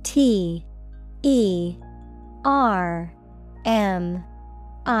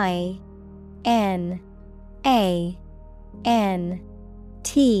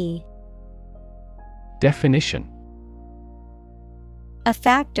 Definition. A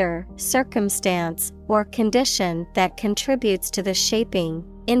factor, circumstance, or condition that contributes to the shaping,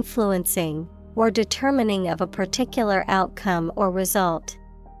 influencing, or determining of a particular outcome or result.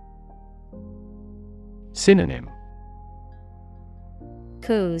 Synonym.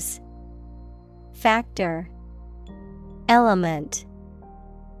 Cause, factor, element.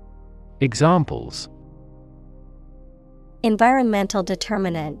 Examples. Environmental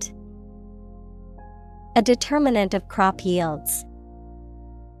determinant. A determinant of crop yields.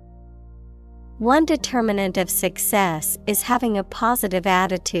 One determinant of success is having a positive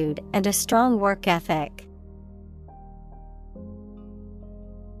attitude and a strong work ethic.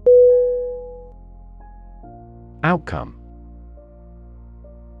 Outcome.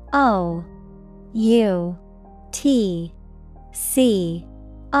 O-U-T-C-O-M-E.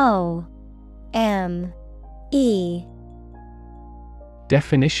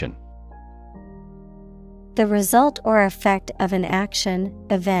 Definition. The result or effect of an action,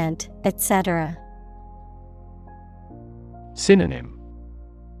 event, etc. Synonym.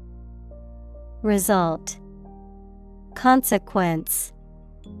 Result, consequence,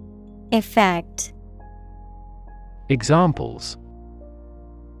 effect. Examples.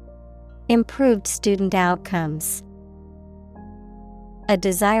 Improved student outcomes. A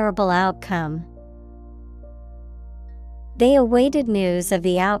desirable outcome. They awaited news of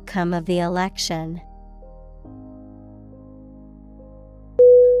the outcome of the election.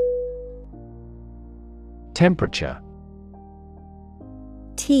 Temperature.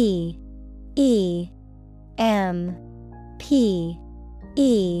 T E M P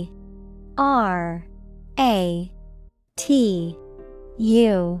E R A T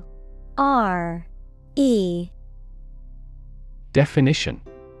U R E. Definition.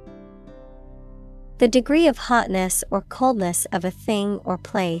 The degree of hotness or coldness of a thing or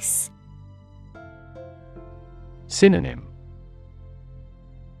place. Synonym.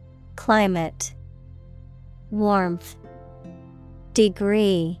 Climate, warmth,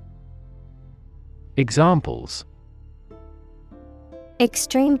 degree. Examples.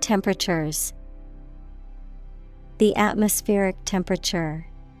 Extreme temperatures. The atmospheric temperature.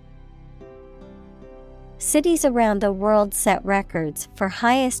 Cities around the world set records for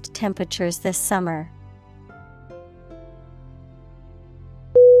highest temperatures this summer.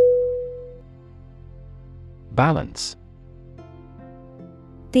 Balance.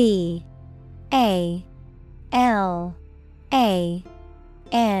 B A L A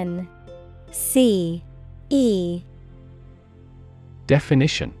N C E.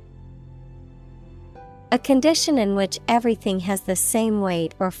 Definition. A condition in which everything has the same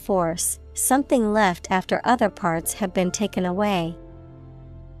weight or force, something left after other parts have been taken away.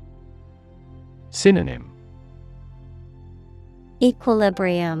 Synonym: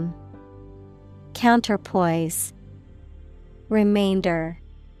 Equilibrium, counterpoise, remainder.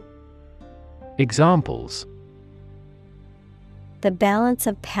 Examples: The balance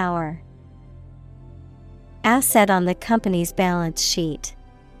of power. Asset on the company's balance sheet.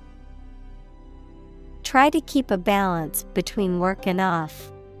 Try to keep a balance between work and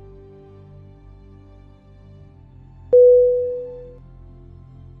off.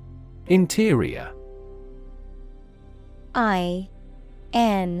 Interior.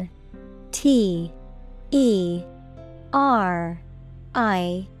 INTERIOR.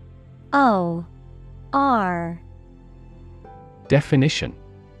 Definition: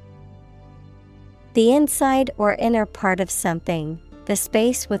 The inside or inner part of something, the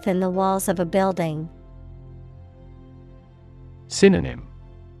space within the walls of a building. Synonym: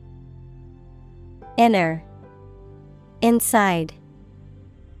 Inner, inside,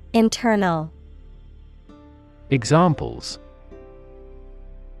 internal. Examples: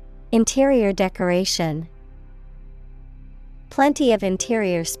 Interior decoration. Plenty of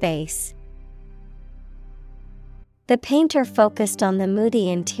interior space. The painter focused on the moody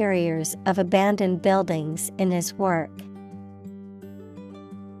interiors of abandoned buildings in his work.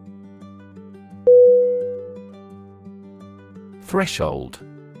 Threshold.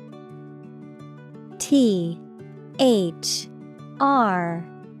 THRESHOLD.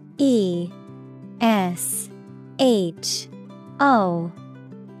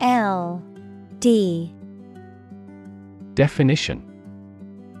 Definition: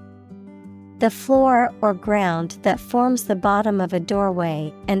 The floor or ground that forms the bottom of a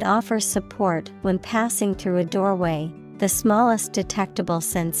doorway and offers support when passing through a doorway, the smallest detectable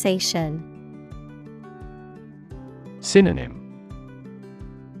sensation. Synonym: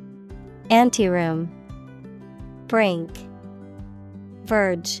 Anteroom, brink,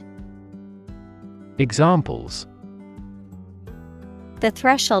 verge. Examples: The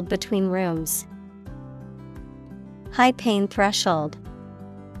threshold between rooms. High pain threshold.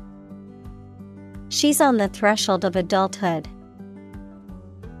 She's on the threshold of adulthood.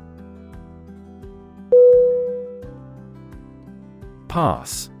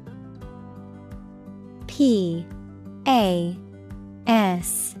 Pass. PASSE.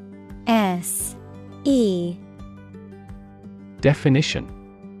 Definition: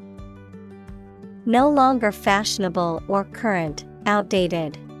 No longer fashionable or current,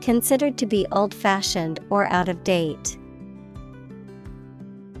 outdated, considered to be old-fashioned or out of date.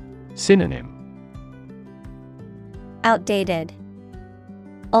 Synonym: Outdated,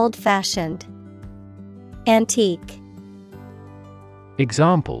 old-fashioned, antique.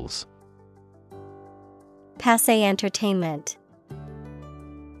 Examples: Passé entertainment.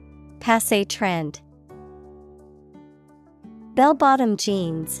 Passé trend. Bell-bottom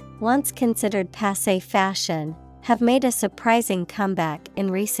jeans, once considered passé fashion, have made a surprising comeback in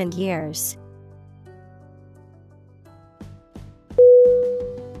recent years.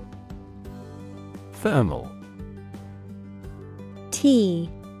 Thermal.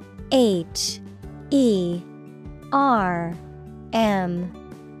 THERMAL.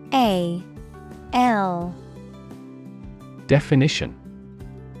 Definition: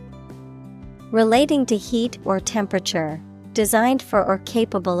 Relating to heat or temperature, designed for or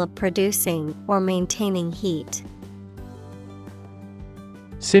capable of producing or maintaining heat.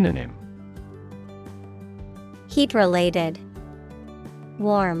 Synonym: Heat-related.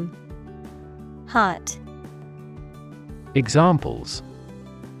 Warm, hot. Examples: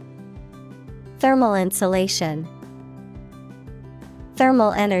 Thermal insulation.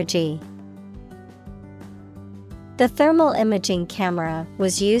 Thermal energy. The thermal imaging camera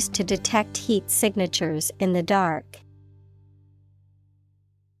was used to detect heat signatures in the dark.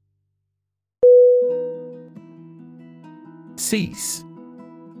 Cease.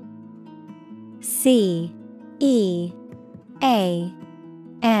 CEASE.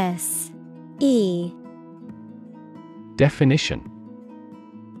 Definition: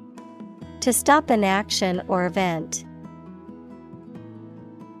 To stop an action or event.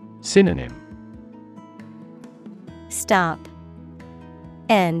 Synonym: Stop,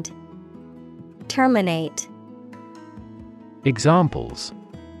 end, terminate. Examples: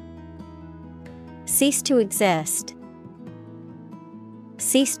 Cease to exist.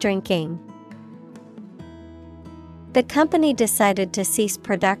 Cease drinking. The company decided to cease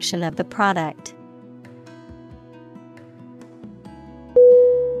production of the product.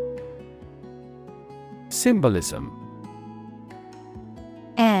 Symbolism.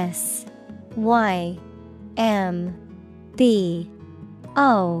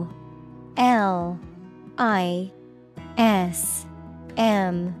 L I S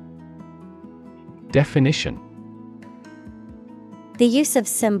M. Definition: The use of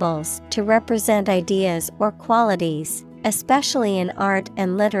symbols to represent ideas or qualities, especially in art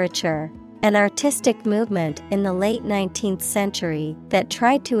and literature, an artistic movement in the late 19th century that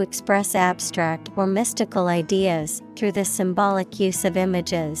tried to express abstract or mystical ideas through the symbolic use of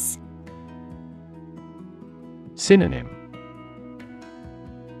images. Synonym: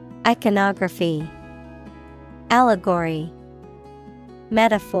 Iconography, allegory,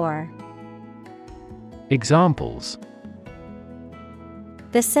 metaphor. Examples: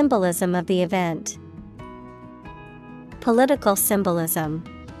 The symbolism of the event. Political symbolism.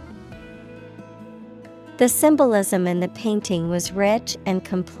 The symbolism in the painting was rich and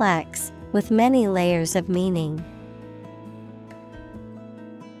complex, with many layers of meaning.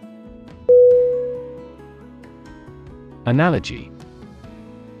 Analogy.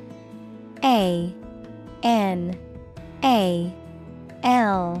 A N A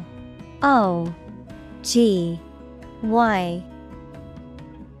L O G Y.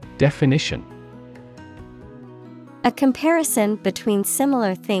 Definition: A comparison between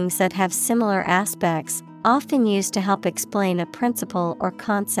similar things that have similar aspects, often used to help explain a principle or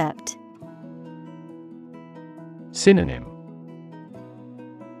concept. Synonym: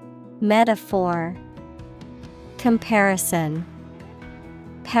 Metaphor, comparison,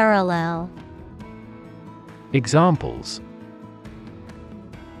 parallel. Examples: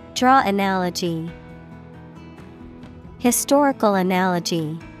 Draw analogy. Historical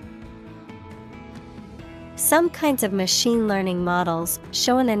analogy. Some kinds of machine learning models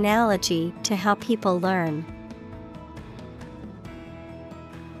show an analogy to how people learn.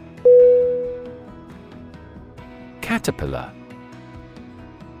 Caterpillar.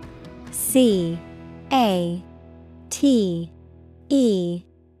 C A T E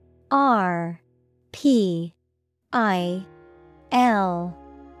R P I L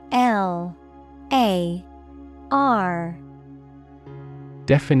L A R.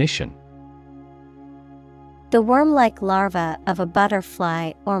 Definition: The worm-like larva of a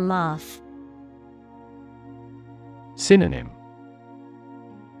butterfly or moth. Synonym: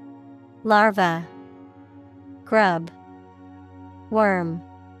 Larva, grub, worm.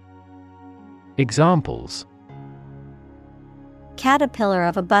 Examples: Caterpillar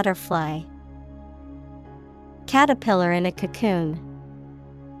of a butterfly. Caterpillar in a cocoon.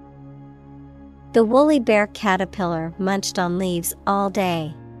 The woolly bear caterpillar munched on leaves all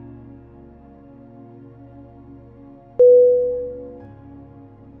day.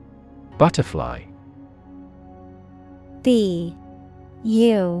 Butterfly. B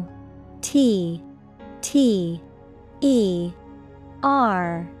U T T E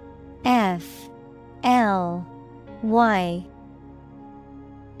R F L Y.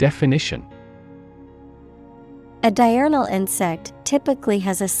 Definition: A diurnal insect typically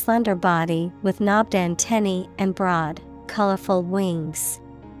has a slender body with knobbed antennae and broad, colorful wings.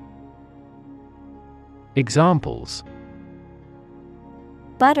 Examples: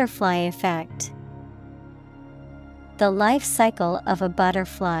 Butterfly effect. The life cycle of a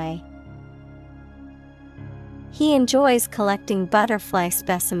butterfly. He enjoys collecting butterfly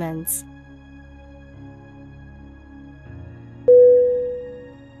specimens.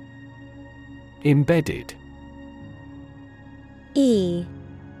 Embedded. E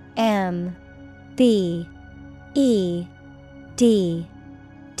M B E D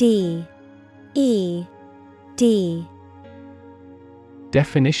D E D.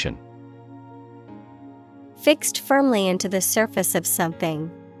 Definition: Fixed firmly into the surface of something.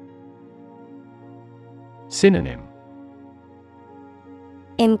 Synonym: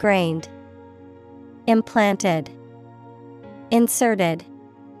 Ingrained, implanted, inserted.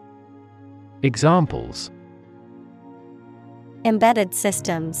 Examples: Embedded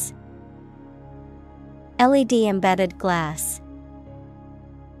systems. LED embedded glass.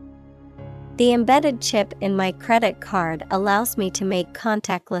 The embedded chip in my credit card allows me to make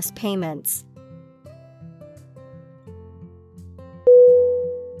contactless payments.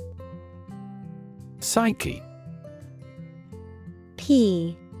 Psyche.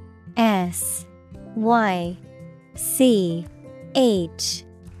 P S Y C H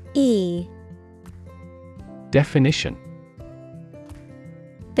E. Definition: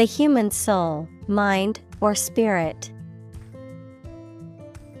 The human soul, mind, or spirit.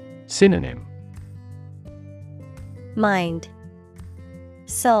 Synonym: Mind,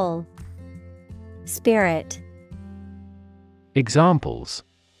 soul, spirit. Examples: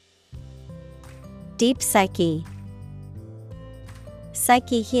 Deep psyche.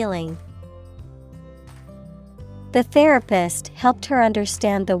 Psyche healing. The therapist helped her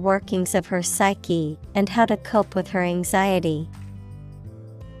understand the workings of her psyche and how to cope with her anxiety.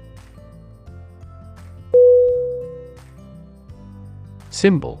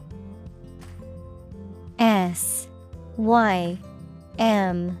 Symbol. S-Y-M-B-O-L.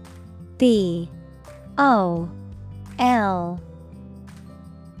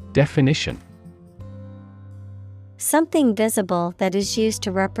 Definition. Something visible that is used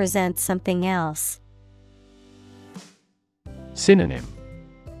to represent something else. Synonym.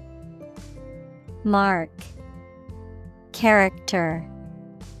 Mark, character,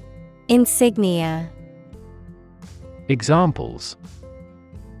 insignia. Examples.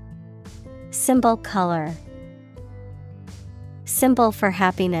 Symbol color. Symbol for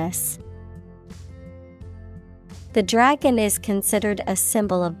happiness. The dragon is considered a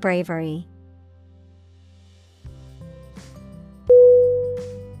symbol of bravery.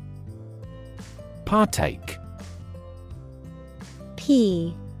 Partake.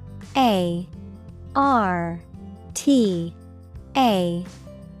 P-A-R-T-A-K-E.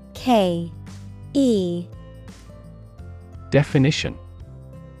 Definition.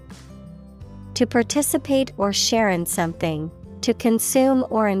 To participate or share in something, to consume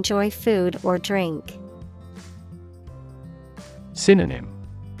or enjoy food or drink. Synonym.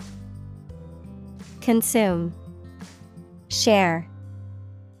 Consume, share,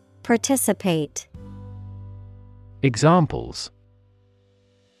 participate. Examples.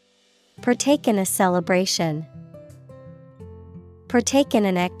 Partake in a celebration. Partake in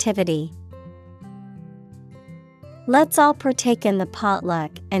an activity. Let's all partake in the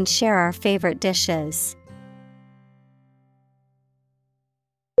potluck and share our favorite dishes.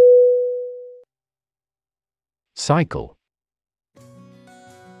 Cycle.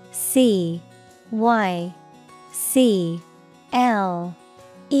 C-Y-C-L-E.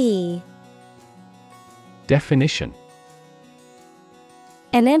 Definition.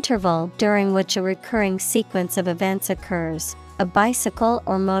 An interval during which a recurring sequence of events occurs, a bicycle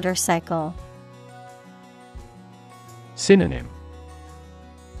or motorcycle. Synonym.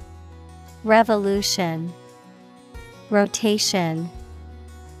 Revolution, rotation,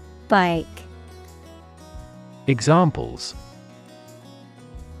 bike. Examples.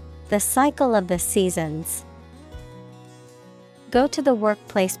 The cycle of the seasons. Go to the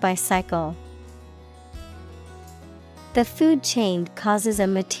workplace by cycle. The food chain causes a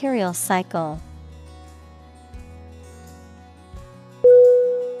material cycle.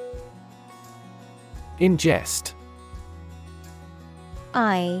 Ingest.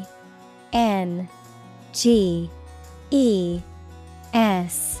 I-N-G-E-S-T.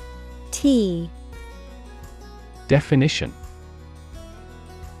 Definition.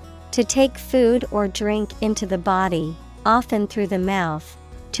 To take food or drink into the body, often through the mouth,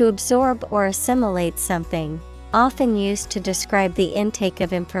 to absorb or assimilate something, often used to describe the intake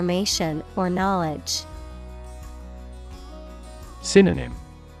of information or knowledge. Synonym.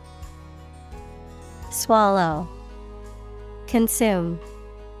 Swallow, consume,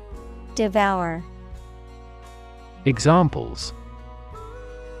 devour. Examples.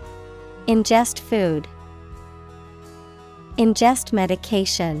 Ingest food. Ingest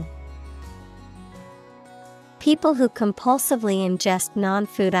medication. People who compulsively ingest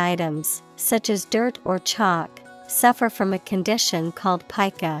non-food items, such as dirt or chalk, suffer from a condition called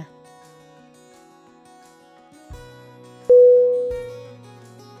pica.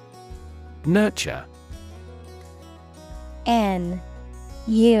 Nurture. N-U-R-T-U-R-E.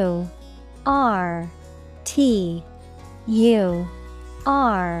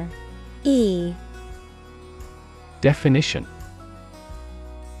 Definition.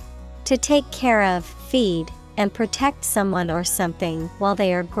 To take care of, feed, and protect someone or something while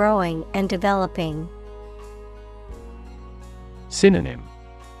they are growing and developing. Synonym.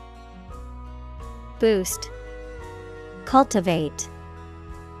 Boost, cultivate,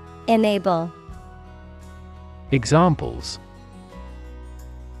 enable. Examples.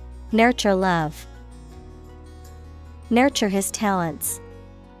 Nurture love. Nurture his talents.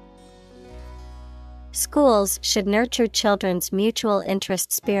 Schools should nurture children's mutual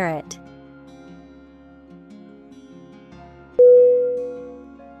interest spirit.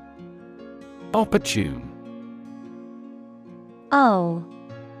 Opportune.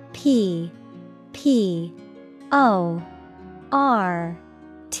 O-P-P-O-R-T-U-N-E.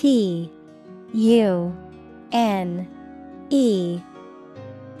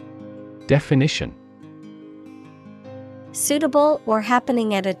 Definition. Suitable or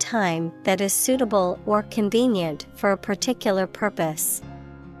happening at a time that is suitable or convenient for a particular purpose.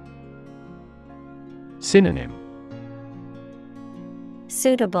 Synonym.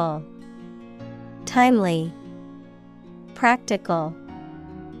 Suitable, timely, practical.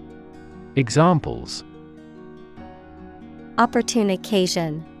 Examples: Opportune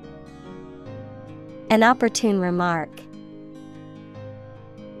occasion. An opportune remark.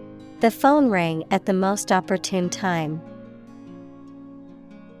 The phone rang at the most opportune time.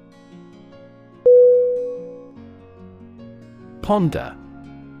 Ponder.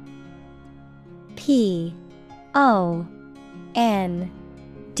 P-O-N-D-E-R.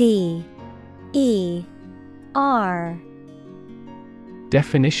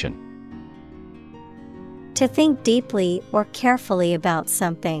 Definition: To think deeply or carefully about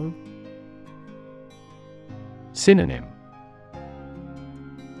something. Synonym: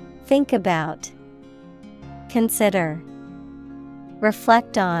 Think about. Consider.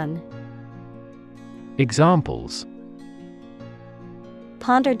 Reflect on. Examples: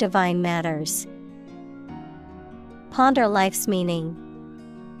 Ponder divine matters. Ponder life's meaning.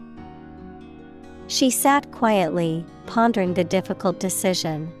 She sat quietly, pondering the difficult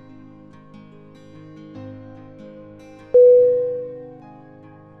decision.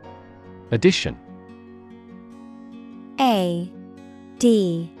 Addition. A-D-D-I-T-I-O-N.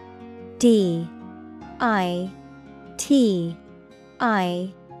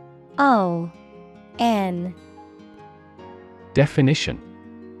 Definition: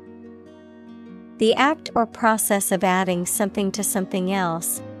 The act or process of adding something to something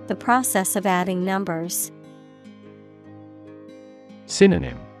else, the process of adding numbers.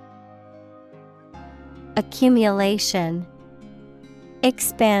 Synonym: Accumulation,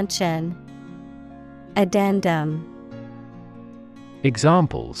 expansion, addendum.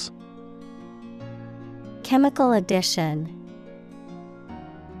 Examples: Chemical addition.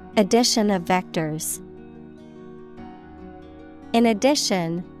 Addition of vectors. In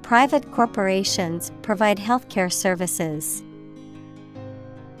addition, private corporations provide healthcare services.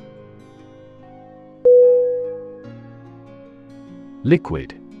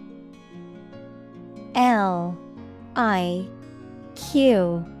 Liquid. L-I-Q-U-I-D.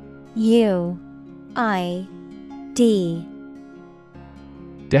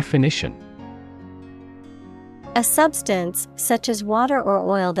 Definition: A substance such as water or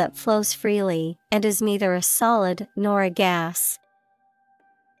oil that flows freely and is neither a solid nor a gas.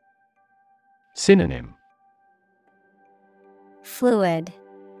 Synonym: Fluid.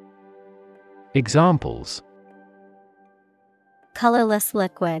 Examples: Colorless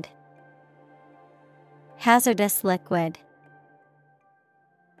liquid. Hazardous liquid.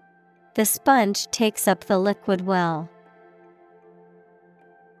 The sponge takes up the liquid well.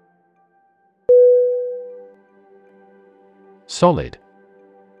 Solid.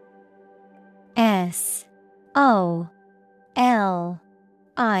 S-O-L-I-D.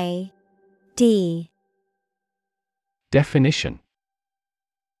 Definition: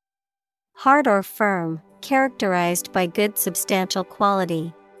 Hard or firm, characterized by good substantial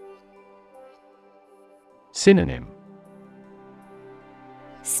quality. Synonym: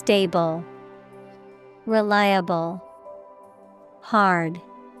 Stable, reliable, hard.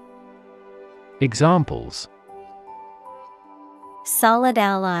 Examples: Solid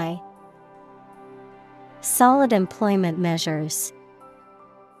ally. Solid employment measures.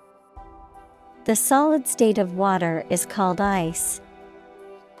 The solid state of water is called ice.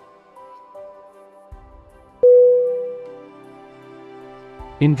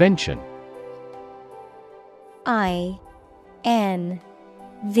 Invention. I-N-V-E-N-T-I-O-N.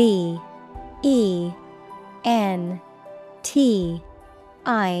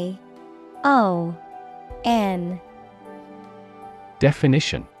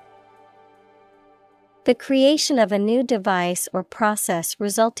 Definition: The creation of a new device or process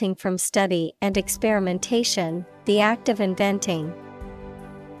resulting from study and experimentation, the act of inventing.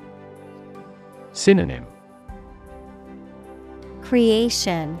 Synonym: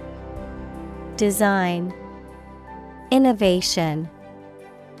 Creation, design, innovation.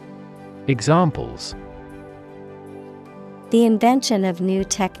 Examples: The invention of new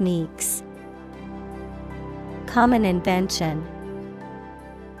techniques. Common invention.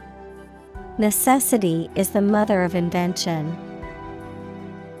 Necessity is the mother of invention.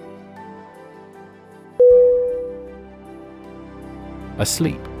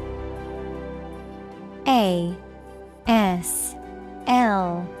 Asleep. A S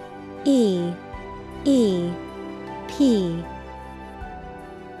L E E P.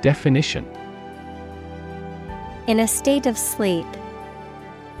 Definition: In a state of sleep.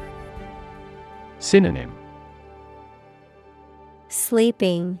 Synonym: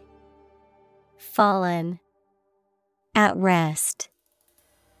 Sleeping, fallen, at rest.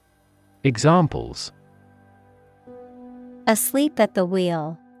 Examples: Asleep at the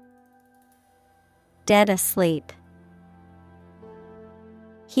wheel. Dead asleep.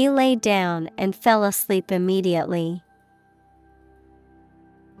 He lay down and fell asleep immediately.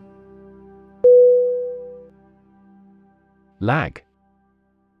 Lag.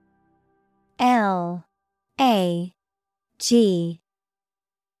 L-A-G.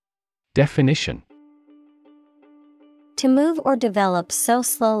 Definition. To move or develop so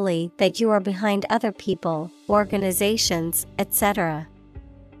slowly that you are behind other people, organizations, etc.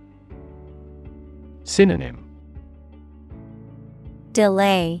 Synonym.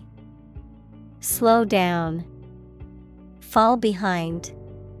 Delay, slow down, fall behind.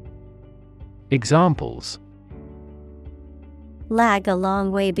 Examples. Lag a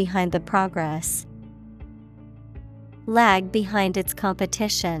long way behind the progress. Lag behind its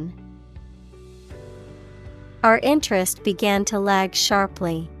competition. Our interest began to lag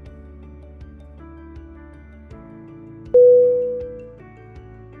sharply.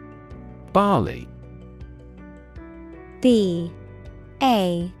 Barley. B-A-R-L-E-Y.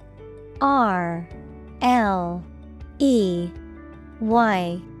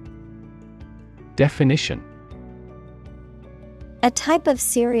 Definition. A type of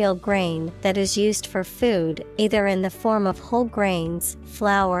cereal grain that is used for food, either in the form of whole grains,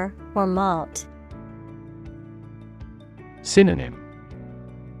 flour, or malt. Synonym.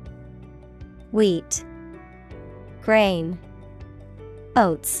 Wheat, grain,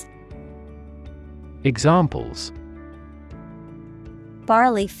 oats. Examples.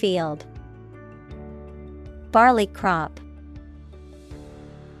 Barley field, barley crop.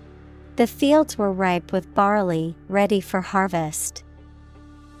 The fields were ripe with barley, ready for harvest.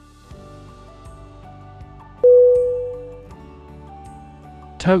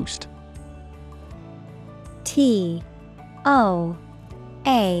 Toast. T-O-A-S-T.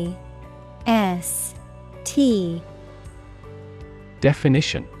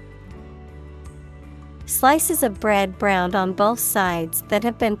 Definition. Slices of bread browned on both sides that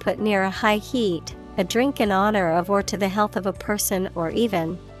have been put near a high heat, a drink in honor of or to the health of a person or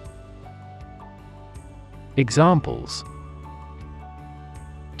even. Examples.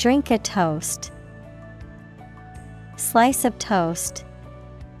 Drink a toast. Slice of toast.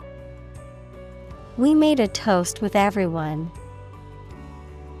 We made a toast with everyone.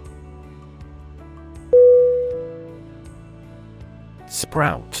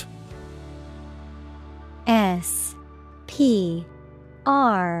 Sprout. S-P-R-O-U-T.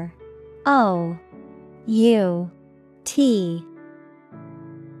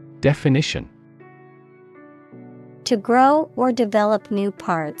 Definition. To grow or develop new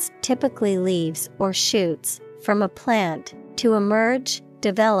parts, typically leaves or shoots, from a plant, to emerge,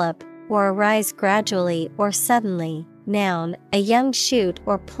 develop, or arise gradually or suddenly. Noun, a young shoot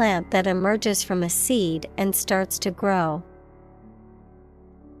or plant that emerges from a seed and starts to grow.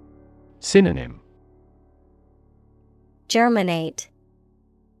 Synonym. Germinate,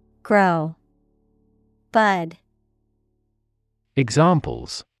 grow, bud.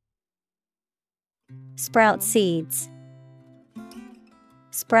 Examples. Sprout seeds.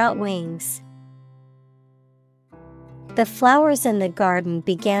 Sprout wings. The flowers in the garden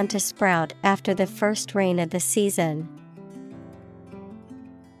began to sprout after the first rain of the season.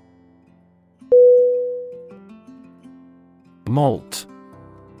 Malt.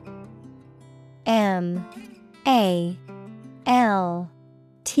 M-A-L-T.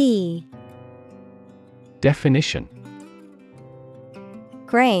 Definition.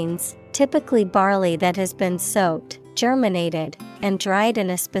 Grains, typically barley that has been soaked, germinated, and dried in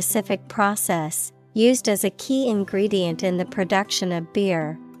a specific process, used as a key ingredient in the production of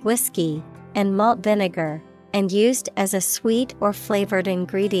beer, whiskey, and malt vinegar, and used as a sweet or flavored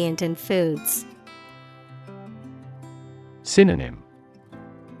ingredient in foods. Synonym.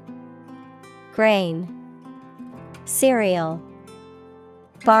 Grain, cereal,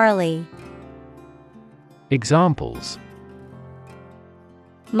 barley. Examples.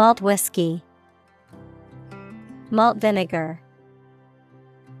 Malt whiskey, malt vinegar.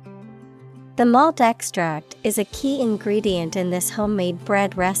 The malt extract is a key ingredient in this homemade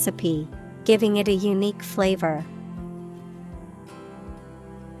bread recipe, giving it a unique flavor.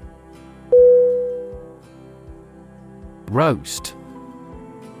 Roast.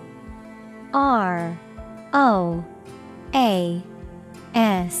 R-O-A-S-T.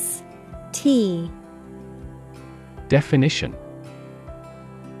 Definition.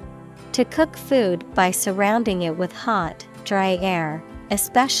 To cook food by surrounding it with hot, dry air,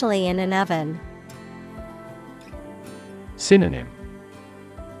 especially in an oven. Synonym.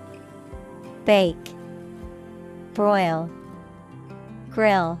 Bake, broil,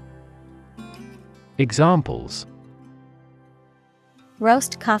 grill. Examples.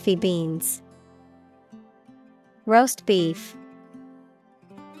 Roast coffee beans, roast beef.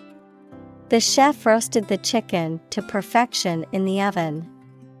 The chef roasted the chicken to perfection in the oven.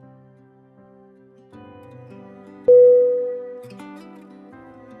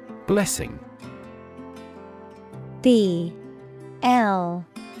 Blessing. B-L-E-S-S-I-N-G.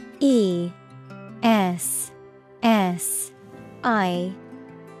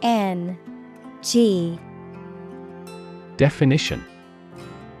 Definition: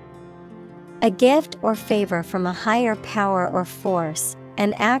 a gift or favor from a higher power or force,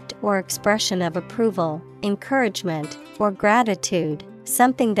 an act or expression of approval, encouragement, or gratitude,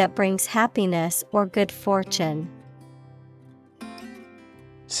 something that brings happiness or good fortune.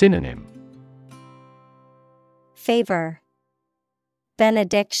 Synonym: Favor,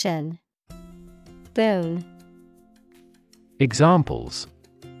 benediction, boon. Examples: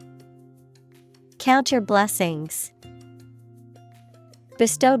 count your blessings,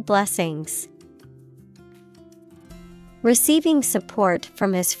 bestowed blessings. Receiving support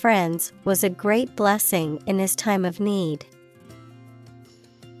from his friends was a great blessing in his time of need.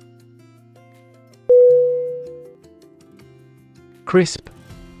 Crisp.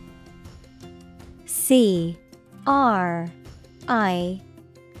 C-R-I-S-P.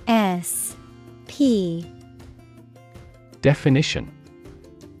 Definition: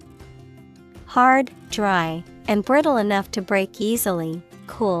 hard, dry, and brittle enough to break easily,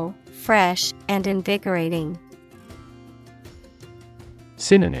 cool, fresh, and invigorating.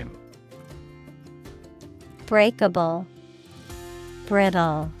 Synonym: breakable,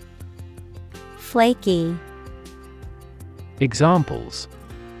 brittle, flaky. Examples: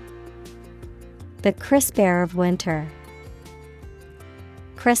 the crisp air of winter,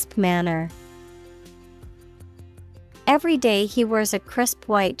 crisp manner. Every day he wears a crisp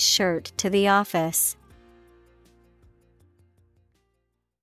white shirt to the office.